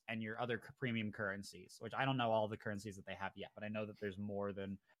chips and your other premium currencies, which I don't know all the currencies that they have yet, but I know that there's more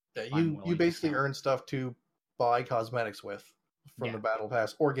than you basically earn stuff to buy cosmetics with from the battle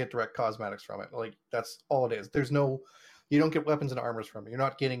pass, or get direct cosmetics from it. Like, that's all it is. You don't get weapons and armors from it. You're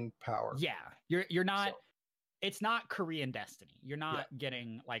not getting power. Yeah, you're not. So, it's not Korean Destiny. You're not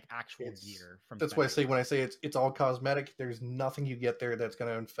getting like actual gear from. That's why I say, when I say it's all cosmetic, there's nothing you get there that's going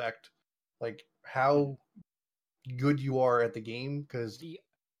to affect like how good you are at the game, because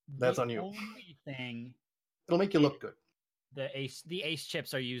that's on you. Only thing, it'll make you look good. The ace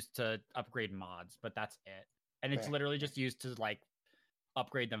chips are used to upgrade mods, but that's it. And it's literally just used to like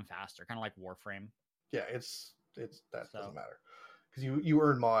upgrade them faster, kind of like Warframe. Yeah, doesn't matter, because you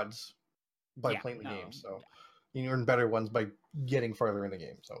earn mods by playing the game, so you earn better ones by getting farther in the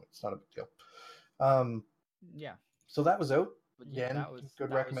game. So it's not a big deal. So that was out. Again,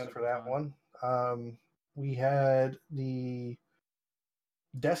 good recommend for that one. We had the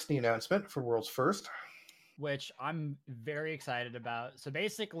Destiny announcement for World's First, which I'm very excited about. So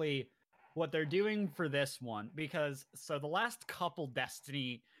basically, what they're doing for this one, so the last couple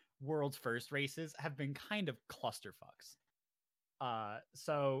Destiny World's First races have been kind of clusterfucks.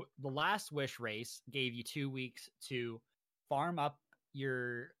 So the last Wish race gave you 2 weeks to farm up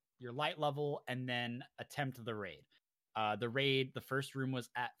your light level and then attempt the raid. The first room was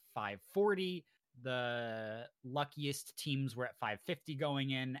at 540. The luckiest teams were at 550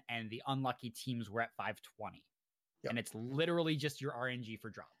 going in, and the unlucky teams were at 520. And it's literally just your RNG for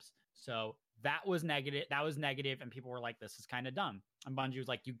drops. So that was negative, and people were like, this is kind of dumb. And Bungie was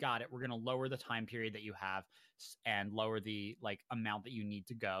like, you got it. We're going to lower the time period that you have and lower the like amount that you need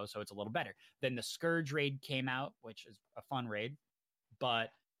to go, so it's a little better. Then the Scourge raid came out, which is a fun raid,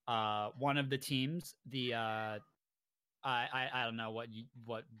 but one of the teams, I don't know what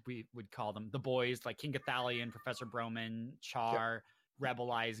we would call them, the boys, like King Cathalion, Professor Broman, Char,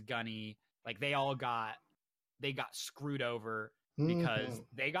 Rebel Eyes, Gunny, like they got screwed over because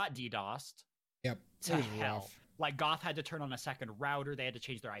they got DDoSed. Yep. To hell. Like, Goth had to turn on a second router. They had to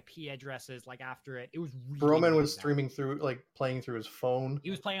change their IP addresses. Like, after it was really Broman was streaming through, like, playing through his phone.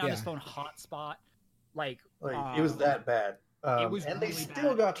 He was playing on his phone hotspot. Like it was that bad. It was and really they still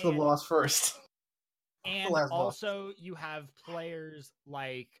bad. got to the loss first. And also, you have players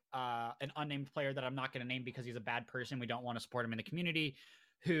like an unnamed player that I'm not going to name because he's a bad person. We don't want to support him in the community,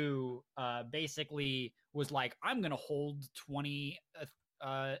 who basically was like, I'm going to hold 20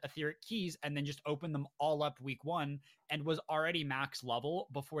 etheric keys and then just open them all up week 1, and was already max level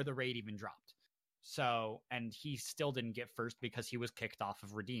before the raid even dropped. So, and he still didn't get first because he was kicked off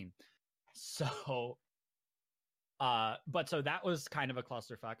of Redeem. So... so that was kind of a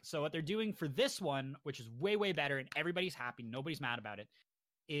clusterfuck. So what they're doing for this one, which is way, way better, and everybody's happy, nobody's mad about it,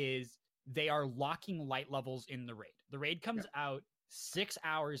 is they are locking light levels in the raid. The raid comes out 6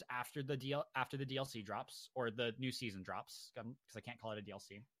 hours after the DLC drops or the new season drops, because I can't call it a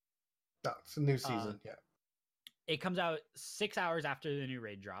DLC. No, it's a new season. Yeah. It comes out 6 hours after the new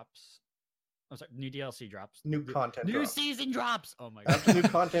raid drops. I'm sorry, new DLC drops. New content New drops. season drops. Oh my god. After new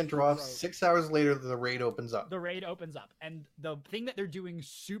content drops, Gross. 6 hours later, the raid opens up. The raid opens up, and the thing that they're doing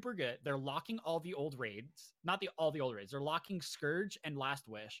super good, they're locking all the old raids. Not all the old raids. They're locking Scourge and Last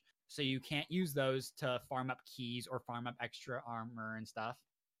Wish, so you can't use those to farm up keys or farm up extra armor and stuff.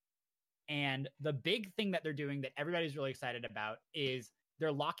 And the big thing that they're doing that everybody's really excited about is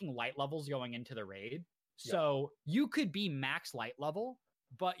they're locking light levels going into the raid. So you could be max light level,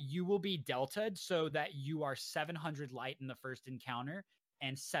 but you will be deltaed so that you are 700 light in the first encounter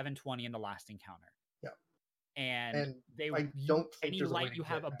and 720 in the last encounter. Yeah. And I don't think any there's a way light to you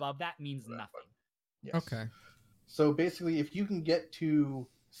have get above that means that nothing. Yes. Okay. So basically, if you can get to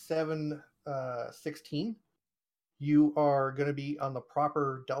 716, you are going to be on the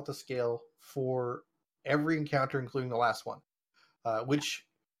proper delta scale for every encounter, including the last one. Which,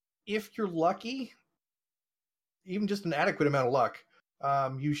 if you're lucky, even just an adequate amount of luck,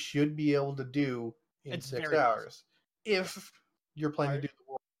 you should be able to do in It's 6 very hours. If you're planning to do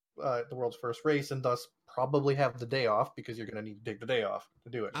the world's first race, and thus probably have the day off, because you're going to need to take the day off to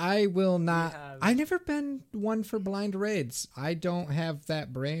do it. I will not. have- I've never been one for blind raids. I don't have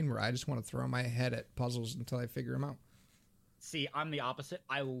that brain where I just want to throw my head at puzzles until I figure them out. See, I'm the opposite.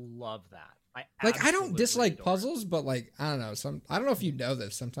 I love that. I I don't absolutely dislike adore it. puzzles, but I don't know. I don't know if you know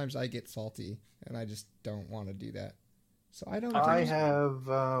this. Sometimes I get salty and I just don't want to do that. So I don't. I have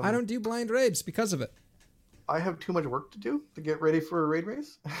I don't do blind raids because of it. I have too much work to do to get ready for a raid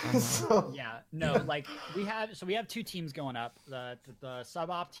race. So Yeah, no, like we have 2 teams going up. The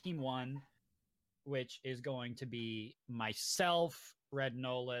sub-op team 1, which is going to be myself, Red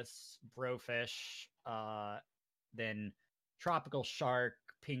Nolus, Brofish, then Tropical Shark,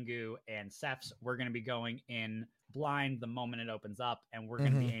 Pingu, and Cephs. We're going to be going in blind the moment it opens up, and we're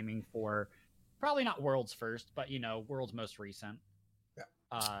going to be aiming for probably not world's first, but world's most recent.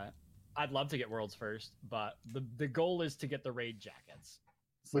 Yeah. I'd love to get world's first, but the goal is to get the raid jackets.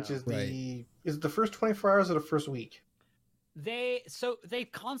 which is Right. is it the first 24 hours or the first week? They've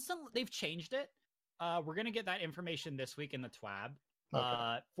changed it. We're gonna get that information this week in the TWAB.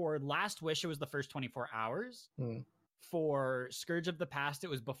 Okay. For Last Wish, it was the first 24 hours. Hmm. For Scourge of the Past, it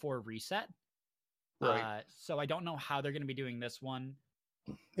was before reset. Right. So I don't know how they're gonna be doing this one.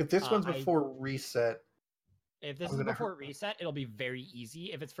 If this one's I- before reset, If this I'm is gonna before reset, it'll be very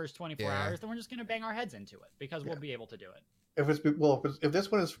easy. If it's first 24 Yeah. hours, then we're just gonna bang our heads into it because we'll be able to do it. if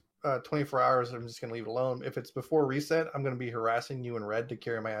this one is 24 hours, I'm just gonna leave it alone. If it's before reset, I'm gonna be harassing you in red to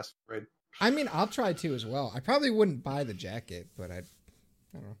carry my ass raid. I mean, I'll try to as well. I probably wouldn't buy the jacket, but I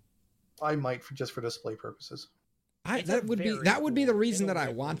don't know. I might just for display purposes. It's a That would be very the cool- reason it'll that be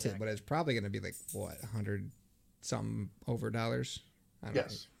I a cool want it, jacket. but it's probably going to be like what $100 something over dollars. I don't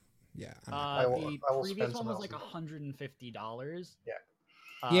Yes. know. Yeah. I don't know. I will- The I will previous spend one some was else like on that. $150. Yeah.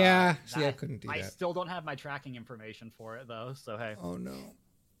 Yeah, see, I couldn't do I that. still don't have my tracking information for it though. So hey, Oh no.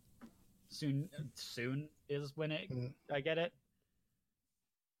 soon is when Mm. I get it.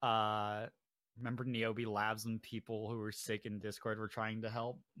 Remember Niobe Labs and people who were sick in Discord were trying to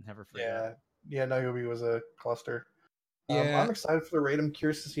help? Never forget. Yeah, Niobe was a cluster. Yeah. I'm excited for the raid. I'm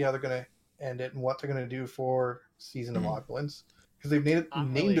curious to see how they're gonna end it and what they're gonna do for Season of Opulence, because they've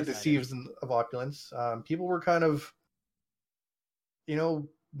I'm named really it the excited. Season of Opulence. People were kind of,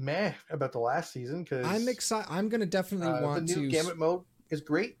 meh about the last season because I'm excited. I'm going to definitely the want new to Gambit mode is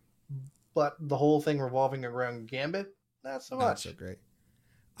great, but the whole thing revolving around Gambit, not so not much. so great.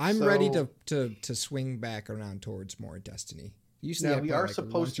 I'm ready So- to swing back around towards more Destiny. Usually Now, I we play are like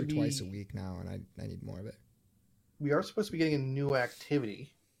supposed once to or twice a be- week now, and I need more of it. We are supposed to be getting a new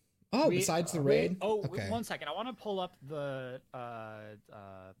activity. Oh, We- besides the wait, raid? Oh, okay. 1 second. I want to pull up the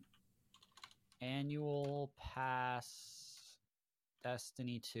annual pass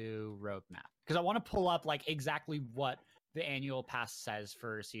Destiny 2 roadmap because I want to pull up like exactly what the annual pass says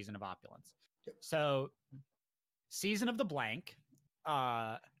for Season of Opulence. Yep. So, Season of the Blank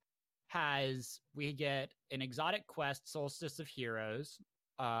we get an exotic quest, Solstice of Heroes,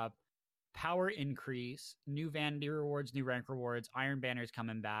 power increase, new vanity rewards, new rank rewards, Iron Banners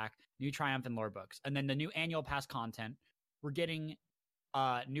coming back, new Triumph and lore books, and then the new annual pass content. We're getting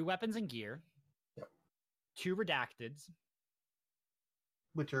new weapons and gear, Yep. 2 redacteds,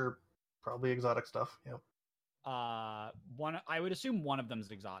 Which are probably exotic stuff. Yeah. one. I would assume one of them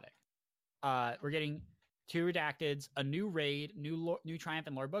is exotic. We're getting 2 redacteds, a new raid, new Triumph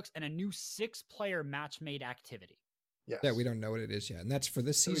and lore books, and a new 6-player match made activity. Yes. Yeah, we don't know what it is yet, and that's for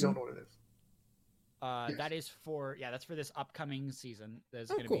this We season. don't know what it is. Yes. That is for that's for this upcoming season.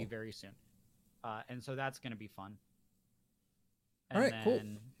 That's Oh, going to be cool. very soon. And so that's going to be fun. All right, cool.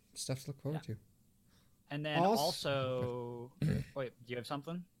 then- Stuff to look forward to. And then also, wait, do you have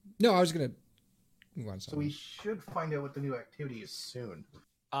something? No, I was gonna move on. So we should find out what the new activity is soon.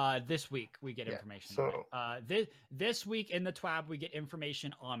 This week we get Yeah, information. so- on it. This week in the TWAB we get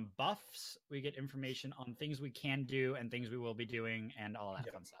information on buffs. We get information on things we can do and things we will be doing and all that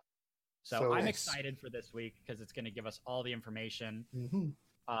Yeah. fun stuff. So So- I'm Nice. excited for this week because it's going to give us all the information Mm-hmm.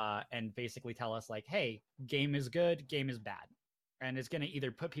 and basically tell us like, hey, game is good, game is bad, and it's going to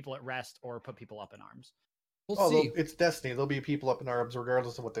either put people at rest or put people up in arms. We'll Although see. it's Destiny, there'll be people up in arms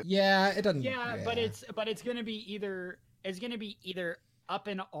regardless of what they. Yeah, it doesn't. Yeah, but it's going to be either up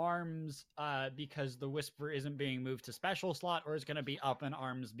in arms because the Whisper isn't being moved to special slot, or it's going to be up in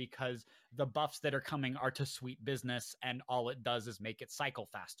arms because the buffs that are coming are to sweet business, and all it does is make it cycle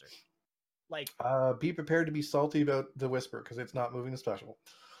faster. Like Be prepared to be salty about the Whisper because it's not moving to special.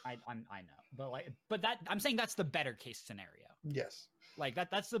 I know, but that I'm saying that's the better case scenario. Yes, Like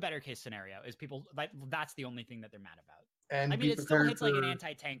that's the better case scenario is people that's the only thing that they're mad about. and I mean, be it still prepared hits like an for-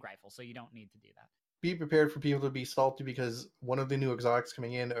 anti-tank rifle, so you don't need to do that. Be prepared for people to be salty because one of the new exotics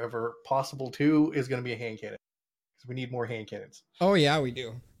coming in over possible 2 is going to be a hand cannon because we need more hand cannons. Oh yeah, we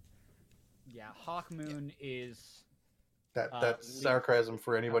do. Yeah, Hawk Moon is That's we- sarcasm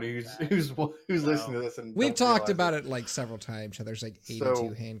for anybody that. who's listening to this. And We've talked about it like several times. So there's like 82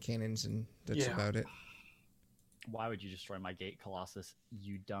 So- hand cannons, and that's Yeah. about it. why would you destroy my gate, Colossus?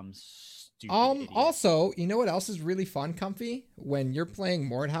 You dumb stupid idiot. Also, you know what else is really fun, Comfy? When you're playing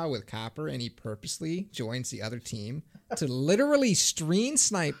Mordhau with Copper and he purposely joins the other team to literally stream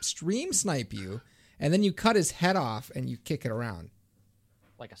snipe you, and then you cut his head off and you kick it around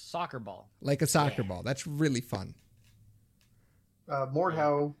like a soccer ball. like a soccer ball. That's really fun.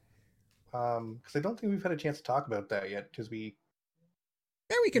 Mordhau, because I don't think we've had a chance to talk about that yet because we.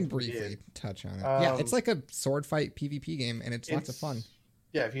 Yeah, we can We briefly did. touch on it. Yeah, it's Um, like a sword fight PvP game, and it's lots of fun.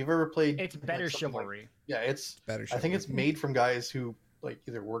 Yeah, if you've ever played, It's like, better something like- chivalry. yeah, it's. Better. I think chivalry. it's made from guys who like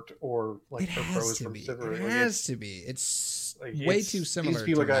either worked or like It are has pros to from be. Chivalry. It Like, has to be. It's like, way it's- too similar. These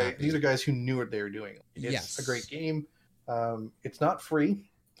people to are guys. Lappy. These are guys who knew what they were doing. It's Yes. a great game. It's not free.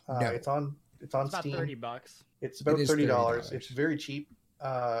 No. It's on. It's on It's about Steam. $30. It's about is $30. $30. It's very cheap,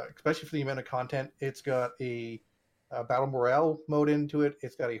 especially for the amount of content. It's got a battle royale mode into it.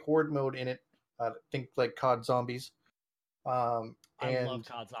 It's got a horde mode in it. Think like COD Zombies. I And love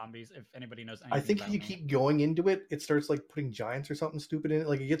COD Zombies. If anybody knows anything I think if about you me. keep going into it, it starts like putting giants or something stupid in it.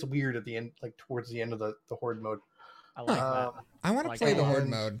 Like it gets weird at the end, like towards the end of the horde mode. I like Um, that. I want to like play the that. horde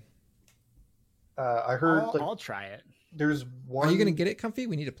And- mode. I heard like I'll try it. there's one. Are you gonna get it, Comfy?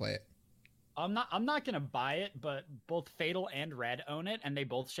 We need to play it. I'm not gonna buy it, but both Fatal and Red own it, and they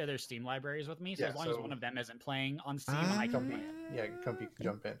both share their Steam libraries with me. So Yeah, as long as so- one of them isn't playing on Steam, I can Comfy, play it. yeah, Comfy can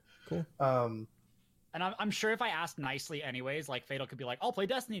jump in. Cool. And I'm sure if I asked nicely, anyways, like Fatal could be like, "I'll play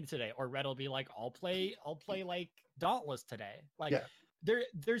Destiny today," or Red will be like, "I'll play like Dauntless today." Like Yeah.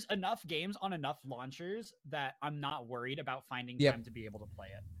 there's enough games on enough launchers that I'm not worried about finding Yep. time to be able to play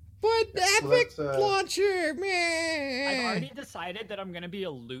it. But well, Epic that's, Launcher, I've man. already decided that I'm gonna be a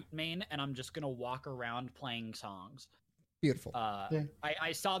loot main, and I'm just gonna walk around playing songs. Beautiful. Yeah.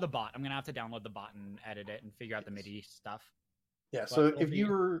 I saw the bot. I'm gonna have to download the bot and edit it and figure out the MIDI stuff. Yeah, But so it'll if be- you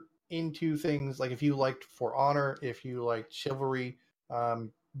were into things like if you liked For Honor, if you liked Chivalry,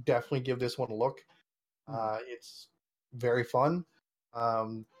 definitely give this one a look. It's very fun.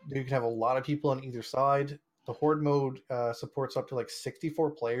 You can have a lot of people on either side. The Horde mode supports up to like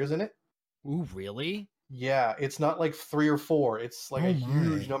 64 players in it. Ooh, really? Yeah, it's not like 3 or 4. It's like Oh a my.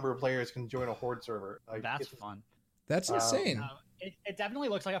 huge number of players can join a Horde server. Like, That's it's- fun. That's insane. It definitely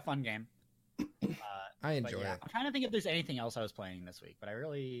looks like a fun game. I But enjoy yeah, it. I'm trying to think if there's anything else I was playing this week, but I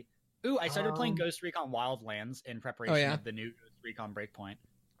really. Ooh, I started playing Um, Ghost Recon Wildlands in preparation yeah? of the new Ghost Recon Breakpoint.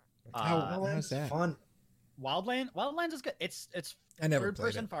 How Wildlands how's is that? fun. Wildlands is good. It's I never third played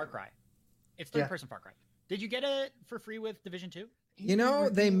person it. Far Cry. It's Yeah. third person Far Cry. Did you get it for free with Division 2? You know,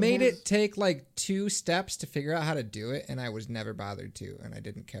 they made it take like 2 steps to figure out how to do it, and I was never bothered to, and I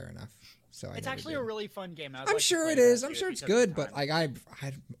didn't care enough. So I It's never actually did. a really fun game. and I'd I'm like to sure play it that is. too I'm if sure you it's took the good, but time. like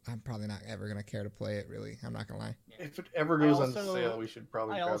I'm probably not ever gonna care to play it. Really, I'm not gonna lie. If it ever goes on also- sale, we should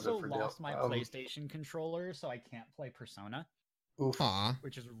probably I grab also that for lost deal. my PlayStation controller, so I can't play Persona, Oof. Aw,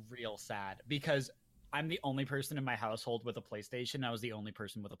 which is real sad because I'm the only person in my household with a PlayStation. I was the only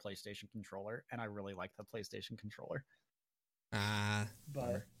person with a PlayStation controller, and I really like the PlayStation controller.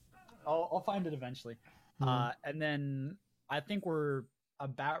 bummer. I'll find it eventually. And then I think we're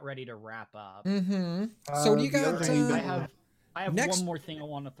about ready to wrap up. Mm-hmm. So do you the other got? thing you I got- have Next- one more thing I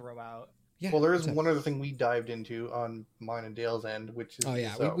want to throw out. Yeah. Well, there is what's up? one other thing we dived into on mine and Dale's end, which is Oh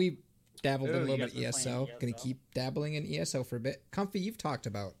yeah, ESO. we dabbled in a Ooh, little you bit guys were playing ESO. Gonna ESO. keep dabbling in ESO for a bit. Comfy, you've talked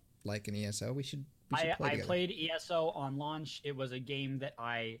about liking ESO. We should play I together. played ESO on launch. It was a game that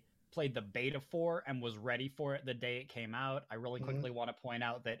I played the beta for and was ready for it the day it came out. I really Mhm. quickly want to point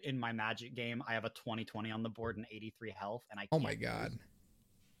out that in my Magic game, I have a 20/20 on the board and 83 health, and I Oh can't my god.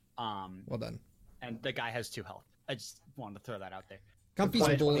 lose. Well done. And the guy has 2 health. I just wanted to throw that out there. Comfy's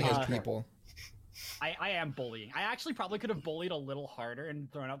But, bullying his uh, people. I am bullying. I actually probably could have bullied a little harder and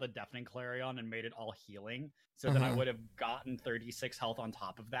thrown out the Deafening Clarion and made it all healing, so that I Uh-huh. would have gotten 36 health on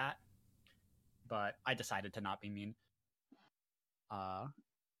top of that. But I decided to not be mean.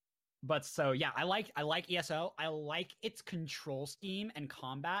 But so yeah, I like ESO. I like its control scheme and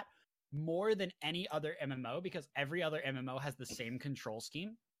combat more than any other MMO because every other MMO has the same control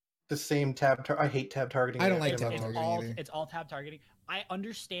scheme. The same tab. I hate tab targeting. I don't in like It's, tab MMOs. it's targeting all either. it's all tab targeting. I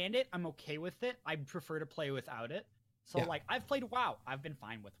understand it. I'm okay with it. I prefer to play without it. So Yeah. like I've played WoW. I've been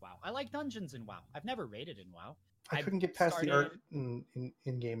fine with WoW. I like dungeons in WoW. I've never raided in WoW. I I couldn't get past the started- art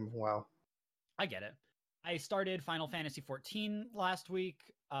in game. Wow. I get it. I started Final Fantasy 14 last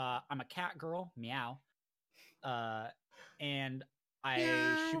week. I'm a cat girl, meow. And I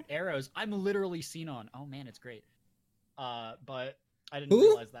Meow. shoot arrows. I'm literally Xenon. Oh man, it's great. But I didn't Who?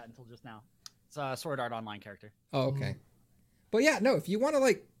 realize that until just now. It's a Sword Art Online character. Oh, okay. But yeah, no, if you want to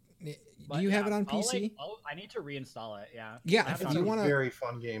like, do But you have yeah, it on I'll, PC? like, I need to reinstall it. Yeah. Yeah, I have if it on you It's a wanna- very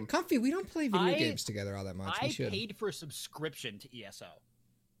fun game. Comfy, we don't play video I- games together all that much. I We should. paid for a subscription to ESO.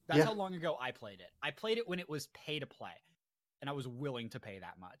 That's Yeah. how long ago I played it. I played it when it was pay to play, and I was willing to pay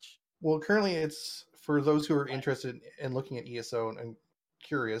that much. Well, currently it's for those who are Right. interested in looking at ESO and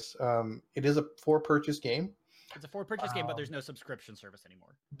curious. It is a for-purchase game. It's a for-purchase game, but there's no subscription service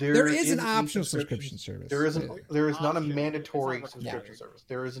anymore. There is an a optional subscription service. There is there is not a Optional. mandatory It's not subscription required. service.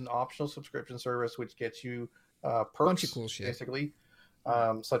 There is an optional subscription service which gets you perks, Bunch of cool shit. basically,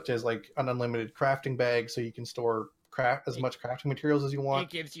 such as like an unlimited crafting bag, so you can store as much crafting materials as you It want,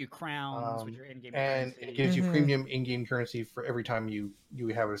 gives you crowns with your in-game and currency. it gives you Mhm. premium in-game currency for every time you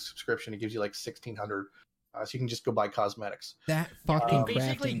have a subscription. It gives you like 1,600, so you can just go buy cosmetics. That fucking They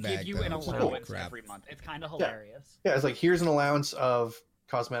basically crafting give bag. you an though. Holy allowance crap. every month. It's kind of hilarious. Yeah, it's like here's an allowance of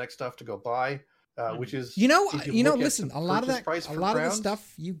cosmetic stuff to go buy, which is You know, if you know. look at Listen, the a lot of purchase that, price a for lot of the crowns,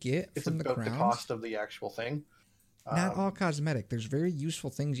 stuff you get it's from the about the crowns. cost of the actual thing. Not all cosmetic. There's very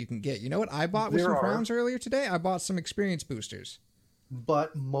useful things you can get. You know what I bought with There some are. crowns earlier today? I bought some experience boosters.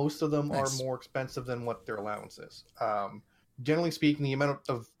 But most of them Nice. are more expensive than what their allowance is. Generally speaking, the amount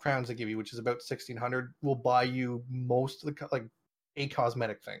of crowns they give you, which is about 1,600, will buy you most of the like a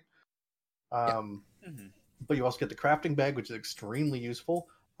cosmetic thing. Mhm. But you also get the crafting bag, which is extremely useful.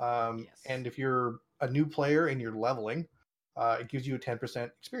 Yes. And if you're a new player and you're leveling, it gives you a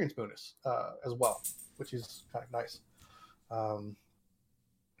 10% experience bonus as well, which is kind of nice.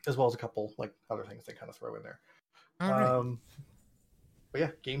 As well as a couple like other things they kind of throw in there. All right. But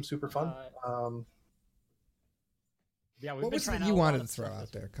yeah, game's super fun. Yeah, we've What been was trying it out you a lot wanted of to throw stuff out this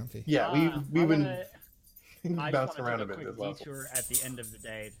there, Comfy? Yeah, we've been I just bouncing wanna around a take bit quick as well. detour at the end of the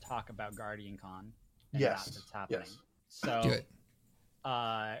day to talk about Guardian Con. And Yes, that's happening. yes. So, Do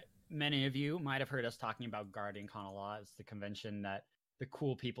it. Many of you might have heard us talking about Guardian Con a lot. It's the convention that the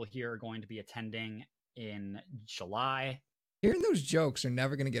cool people here are going to be attending in July. Hearing those jokes are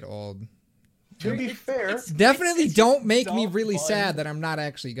never going to get old. To be fair, Definitely it's don't make me so really fun. sad that I'm not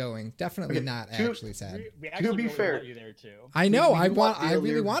actually going. Definitely Okay, not to- actually sad. We actually be really fair- want you there too. I know. we I do want want. I Dale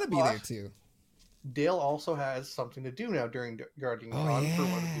really there, want to be but- there too. Dale also has something to do now during Guardian Oh, Con for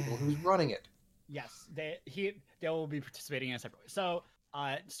one of the yeah. people who's running it. Yes, they will be participating in a separate way. So,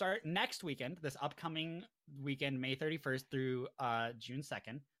 start next weekend, this upcoming weekend, May 31st through June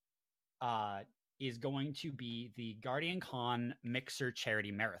 2nd, is going to be the Guardian Con Mixer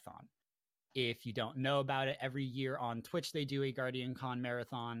Charity Marathon. If you don't know about it, every year on Twitch they do a Guardian Con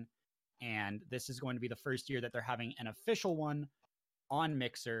Marathon, and this is going to be the first year that they're having an official one on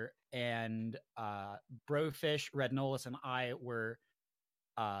Mixer. And Brofish, Red Nolus, and I were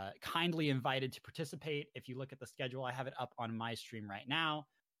kindly invited to participate. If you look at the schedule, I have it up on my stream right now.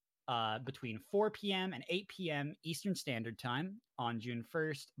 Between 4 p.m. and 8 p.m. Eastern Standard Time on June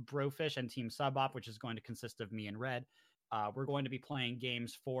 1st, Brofish and Team Subop, which is going to consist of me and Red, we're going to be playing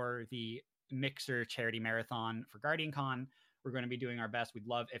games for the Mixer Charity Marathon for Guardian Con. We're going to be doing our best. We'd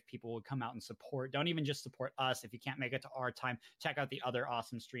love if people would come out and support. Don't even just support us. If you can't make it to our time, check out the other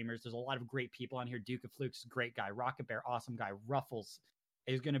awesome streamers. There's a lot of great people on here. Duke of Flukes, great guy. Rocket Bear, awesome guy. Ruffles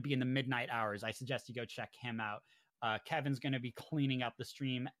is going to be in the midnight hours. I suggest you go check him out. Kevin's going to be cleaning up the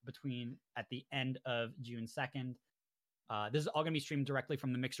stream at the end of June 2nd. This is all going to be streamed directly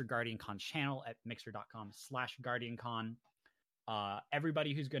from the Mixer GuardianCon channel at mixer.com/GuardianCon.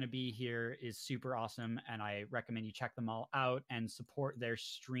 Everybody who's going to be here is super awesome, and I recommend you check them all out and support their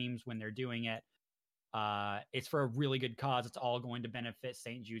streams when they're doing it. It's for a really good cause. It's all going to benefit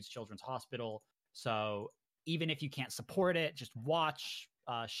St. Jude's Children's Hospital. So even if you can't support it, just watch,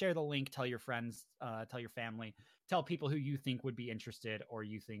 share the link, tell your friends, tell your family, tell people who you think would be interested or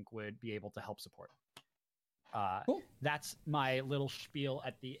you think would be able to help support. Cool. That's my little spiel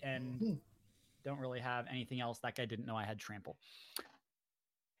at the end. Don't really have anything else. That guy didn't know I had trample.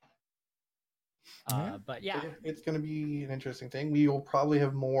 But yeah, it's going to be an interesting thing. We will probably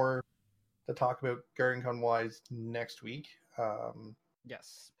have more to talk about GuardianCon wise next week.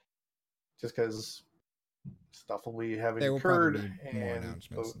 Yes. Just because stuff will be having There will occurred, probably be more and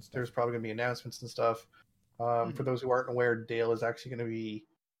announcements so and stuff. there's probably going to be announcements and stuff. For those who aren't aware, Dale is actually going to be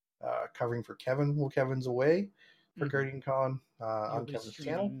covering for Kevin while Kevin's away for GuardianCon on Kevin's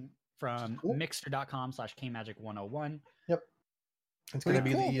channel. From Cool. mixer.com/kmagic101. Yep. It's going to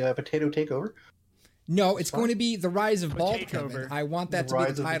be Pretty the potato takeover. No, it's going to be the Rise of Bald Potato-over. Kevin. I want that The to be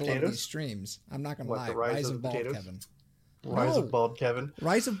Rise the of title of Potatoes? these streams. I'm not going to What, lie. the Rise Rise of of Bald Potatoes? Kevin. Rise No. of Bald Kevin.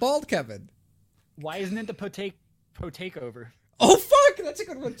 Rise of Bald Kevin. Why isn't it the takeover? Oh, fuck! That's a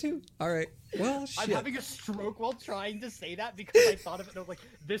good one, too. All right. Well, shit. I'm having a stroke while trying to say that because I thought of it and I was like,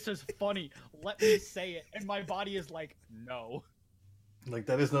 this is funny. Let me say it. And my body is like, no. Like,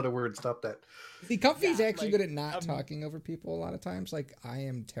 that is not a word. Stop that. See, Comfy's Yeah, actually like, good at not talking over people a lot of times, like I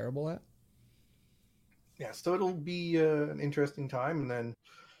am terrible at. Yeah, so it'll be an interesting time, and then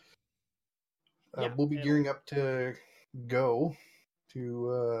Yeah, we'll be gearing up to go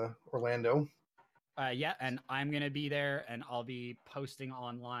to Orlando. Yeah, and I'm going to be there, and I'll be posting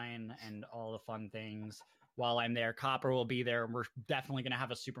online and all the fun things while I'm there. Copper will be there, and we're definitely going to have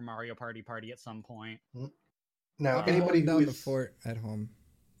a Super Mario Party at some point. Now, I'll be anybody holding who down the is fort at home.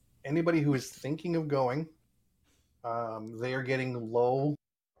 thinking of going, they are getting low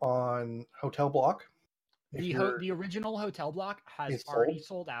on hotel block. If The original hotel block has It's already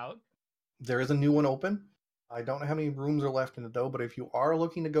sold? sold out. there is a new one open. I don't know how many rooms are left in it though, but if you are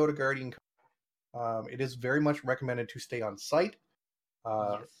looking to go to Guardian, it is very much recommended to stay on site.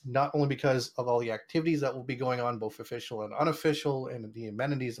 Yes. Not only because of all the activities that will be going on, both official and unofficial, and the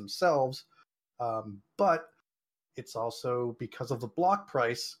amenities themselves, but it's also because of the block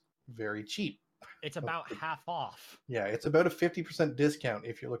price, very cheap. It's about half off. Yeah, it's about a 50% discount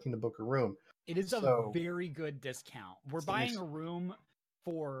if you're looking to book a room. It is So- a very good discount. We're So buying there's- a room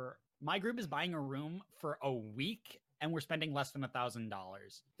for my group is buying a room for a week, and we're spending less than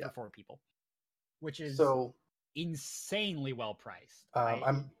 $1,000 Yeah. for 4 people, which is So insanely well priced.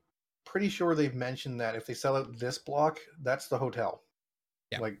 I'm pretty sure they've mentioned that if they sell out this block, that's the hotel.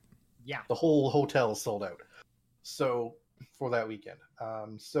 Yeah. Like Yeah, the whole hotel is sold out. So for that weekend.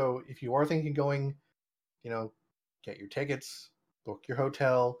 So if you are thinking going, get your tickets, book your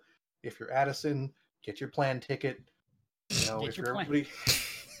hotel. If you're Addison, get your plane ticket. Get if your you're plan. everybody,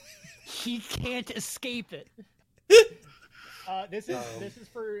 he can't escape it. This is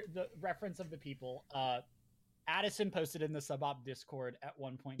for the reference of the people. Addison posted in the Sub-Op Discord at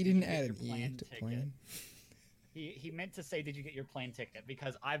one point. He "Did didn't you get add your an E plane to ticket?" plan. He meant to say, "Did you get your plane ticket?"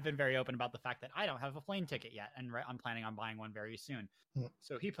 Because I've been very open about the fact that I don't have a plane ticket yet, and I'm planning on buying one very soon. Hmm.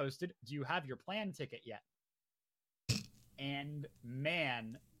 So he posted, "Do you have your plane ticket yet?" And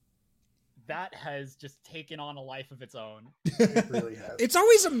man, that has just taken on a life of its own. it really has. It's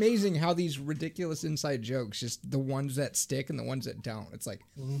always amazing how these ridiculous inside jokes, just the ones that stick and the ones that don't. It's like,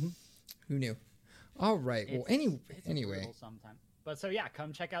 Mhm. who knew? All right. Well, It's anyway. brutal sometimes. But so yeah,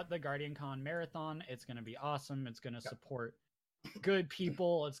 come check out the Guardian Con marathon. It's gonna be awesome. It's gonna support good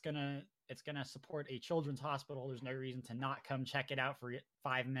people. It's gonna support a children's hospital. There's no reason to not come check it out for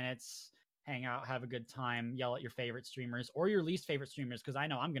 5 minutes, hang out, have a good time, yell at your favorite streamers or your least favorite streamers, because I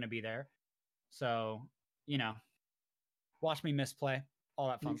know I'm gonna be there. So, watch me misplay, all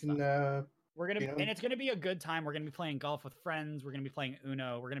that fun You stuff. can, We're gonna you know- and it's gonna be a good time. We're gonna be playing golf with friends. We're gonna be playing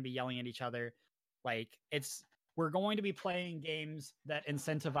Uno. We're gonna be yelling at each other. Like we're going to be playing games that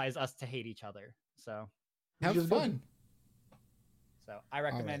incentivize us to hate each other. So Have Which is good. fun. I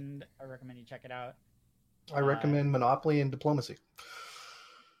recommend you check it out. I recommend Monopoly and Diplomacy.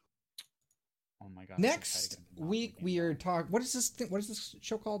 Oh my god! Next week we are talking. What is this thing? What is this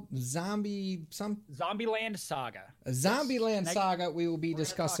show called? Zombieland Saga. Zombieland Next- Saga. We will be We're gonna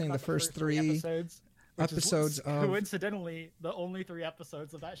discussing talk the about first three episodes. which is episodes of. coincidentally the only 3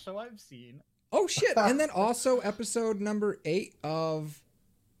 episodes of that show I've seen. Oh shit! And then also episode number 8 of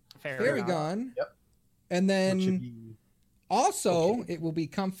Fairy Gone. Yep. And Which should then be also okay. it will be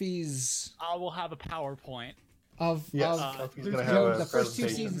Comfy's. I will have a PowerPoint. of Yes, of Comfy's there's gonna no- have a the first two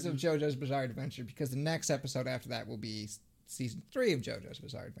presentation. seasons of JoJo's Bizarre Adventure, because the next episode after that will be season 3 of JoJo's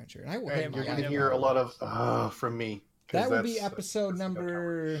Bizarre Adventure, and I will hit And my you're going to life hear on a lot of from me. 'cause that will be that's- episode that's the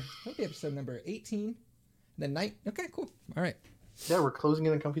number. That'll be episode number 18. The night. Okay, cool. All right. Yeah, we're closing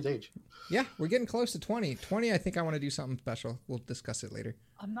in on Comfy's age. Yeah, we're getting close to 20. 20. I think I want to do something special. We'll discuss it later.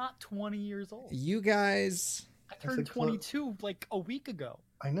 I'm not 20 years old. You guys. I turned said 22 like a week ago.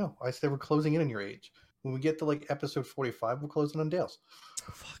 I know. I said we're closing in on your age. When we get to like episode 45, we'll close in on Dale's.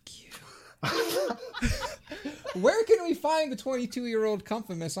 Fuck you. Where can we find the 22-year-old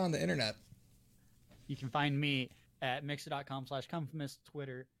Comfimus on the internet? You can find me at mixer.com/Comfimus,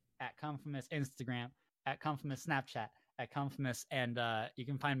 Twitter at Comfimus, Instagram at Comfimus, Snapchat at Comfimus, and you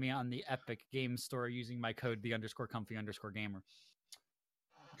can find me on the Epic Games Store using my code _Comfy_gamer.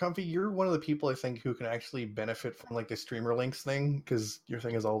 Comfy, you're one of the people I think who can actually benefit from like the streamer links thing because your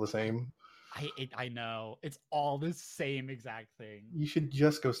thing is all the same. I know it's all the same exact thing. You should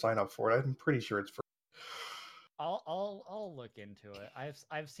just go sign up for it. I'm pretty sure it's free. I'll look into it.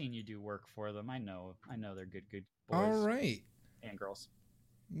 I've seen you do work for them. I know they're good boys All right. and girls.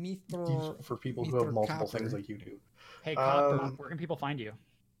 Mr. For people who have Mr. multiple Copper. things like you do. Hey, Copper, Um, where can people find you?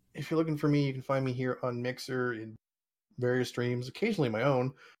 If you're looking for me, you can find me here on Mixer in various streams, occasionally my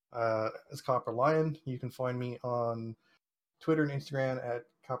own, as Copper Lion. You can find me on Twitter and Instagram at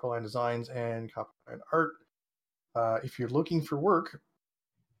Copper Lion Designs and Copper Lion Art. If you're looking for work,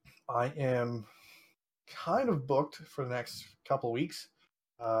 I am kind of booked for the next couple of weeks.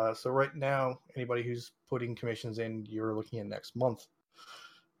 So right now, anybody who's putting commissions in, you're looking at next month.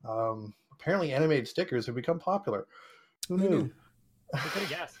 Apparently, animated stickers have become popular. Who Who knew? knew? I could have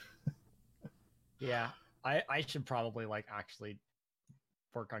guessed. Yeah, I should probably like actually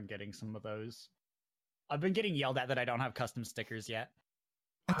work on getting some of those. I've been getting yelled at that I don't have custom stickers yet.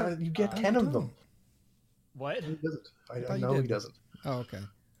 You get I 10 of don't. them. What? He doesn't. thought I you know he did. doesn't. Oh, okay.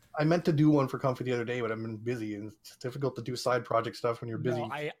 I meant to do one for Comfy the other day, but I've been busy, and it's difficult to do side project stuff when you're busy. No,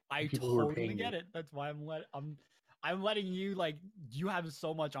 I people who are totally paying get you. it. That's why I'm letting you like you have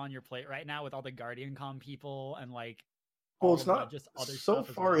so much on your plate right now with all the Guardian Con people and like Well, all it's of the not just other so stuff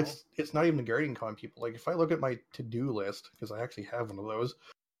as far. well. It's not even the Guardian Con people. Like if I look at my to-do list, because I actually have one of those,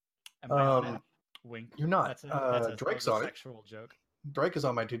 Am I on um, it? Wink. you're not. That's a Drake's that was on a it. sexual joke. Drake is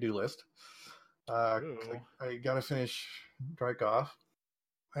on my to-do list. 'Cause Ooh. I gotta finish Drake off,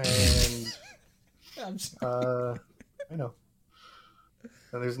 and I'm sorry. I know.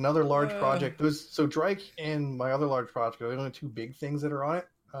 And there's another large project. So Drake and my other large project are the only two big things that are on it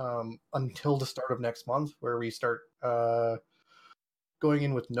until the start of next month, where we start going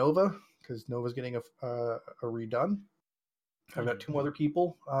in with Nova, because Nova's getting a redone. I've got two other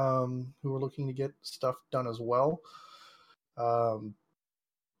people who are looking to get stuff done as well.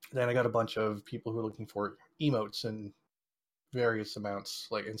 Then I got a bunch of people who are looking for emotes and various amounts,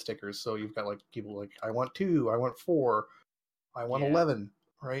 like in stickers. So you've got like people like I want 2, I want 4, I want Yeah. 11,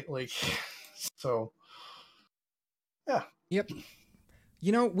 right? Like, so Yep.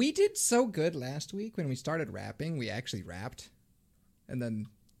 You know, we did so good last week when we started rapping. We actually rapped. And then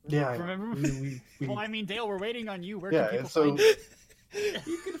yeah. I know. Remember? We- Well, I mean, Dale, we're waiting on you. Where Yeah, can and people so- find you?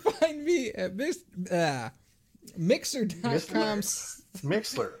 you can find me at mixer.com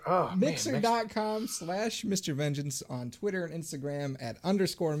Mixler. Oh, man, mixer.com /Mr. Vengeance on Twitter and Instagram at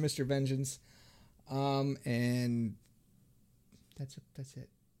 _Mr. Vengeance. And that's it.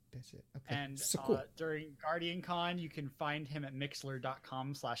 Okay. And so cool. during Guardian Con, you can find him at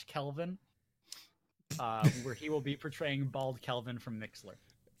mixler.com /Kelvin, where he will be portraying Bald Kelvin from Mixler.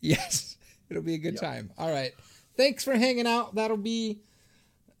 Yes. It'll be a good Yep. time. All right. Thanks for hanging out. That'll do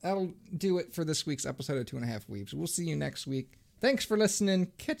it for this week's episode of 2.5 Weebs. We'll see you next week. Thanks for listening.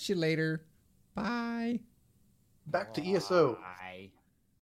 Catch you later. Bye. Back to ESO. Bye.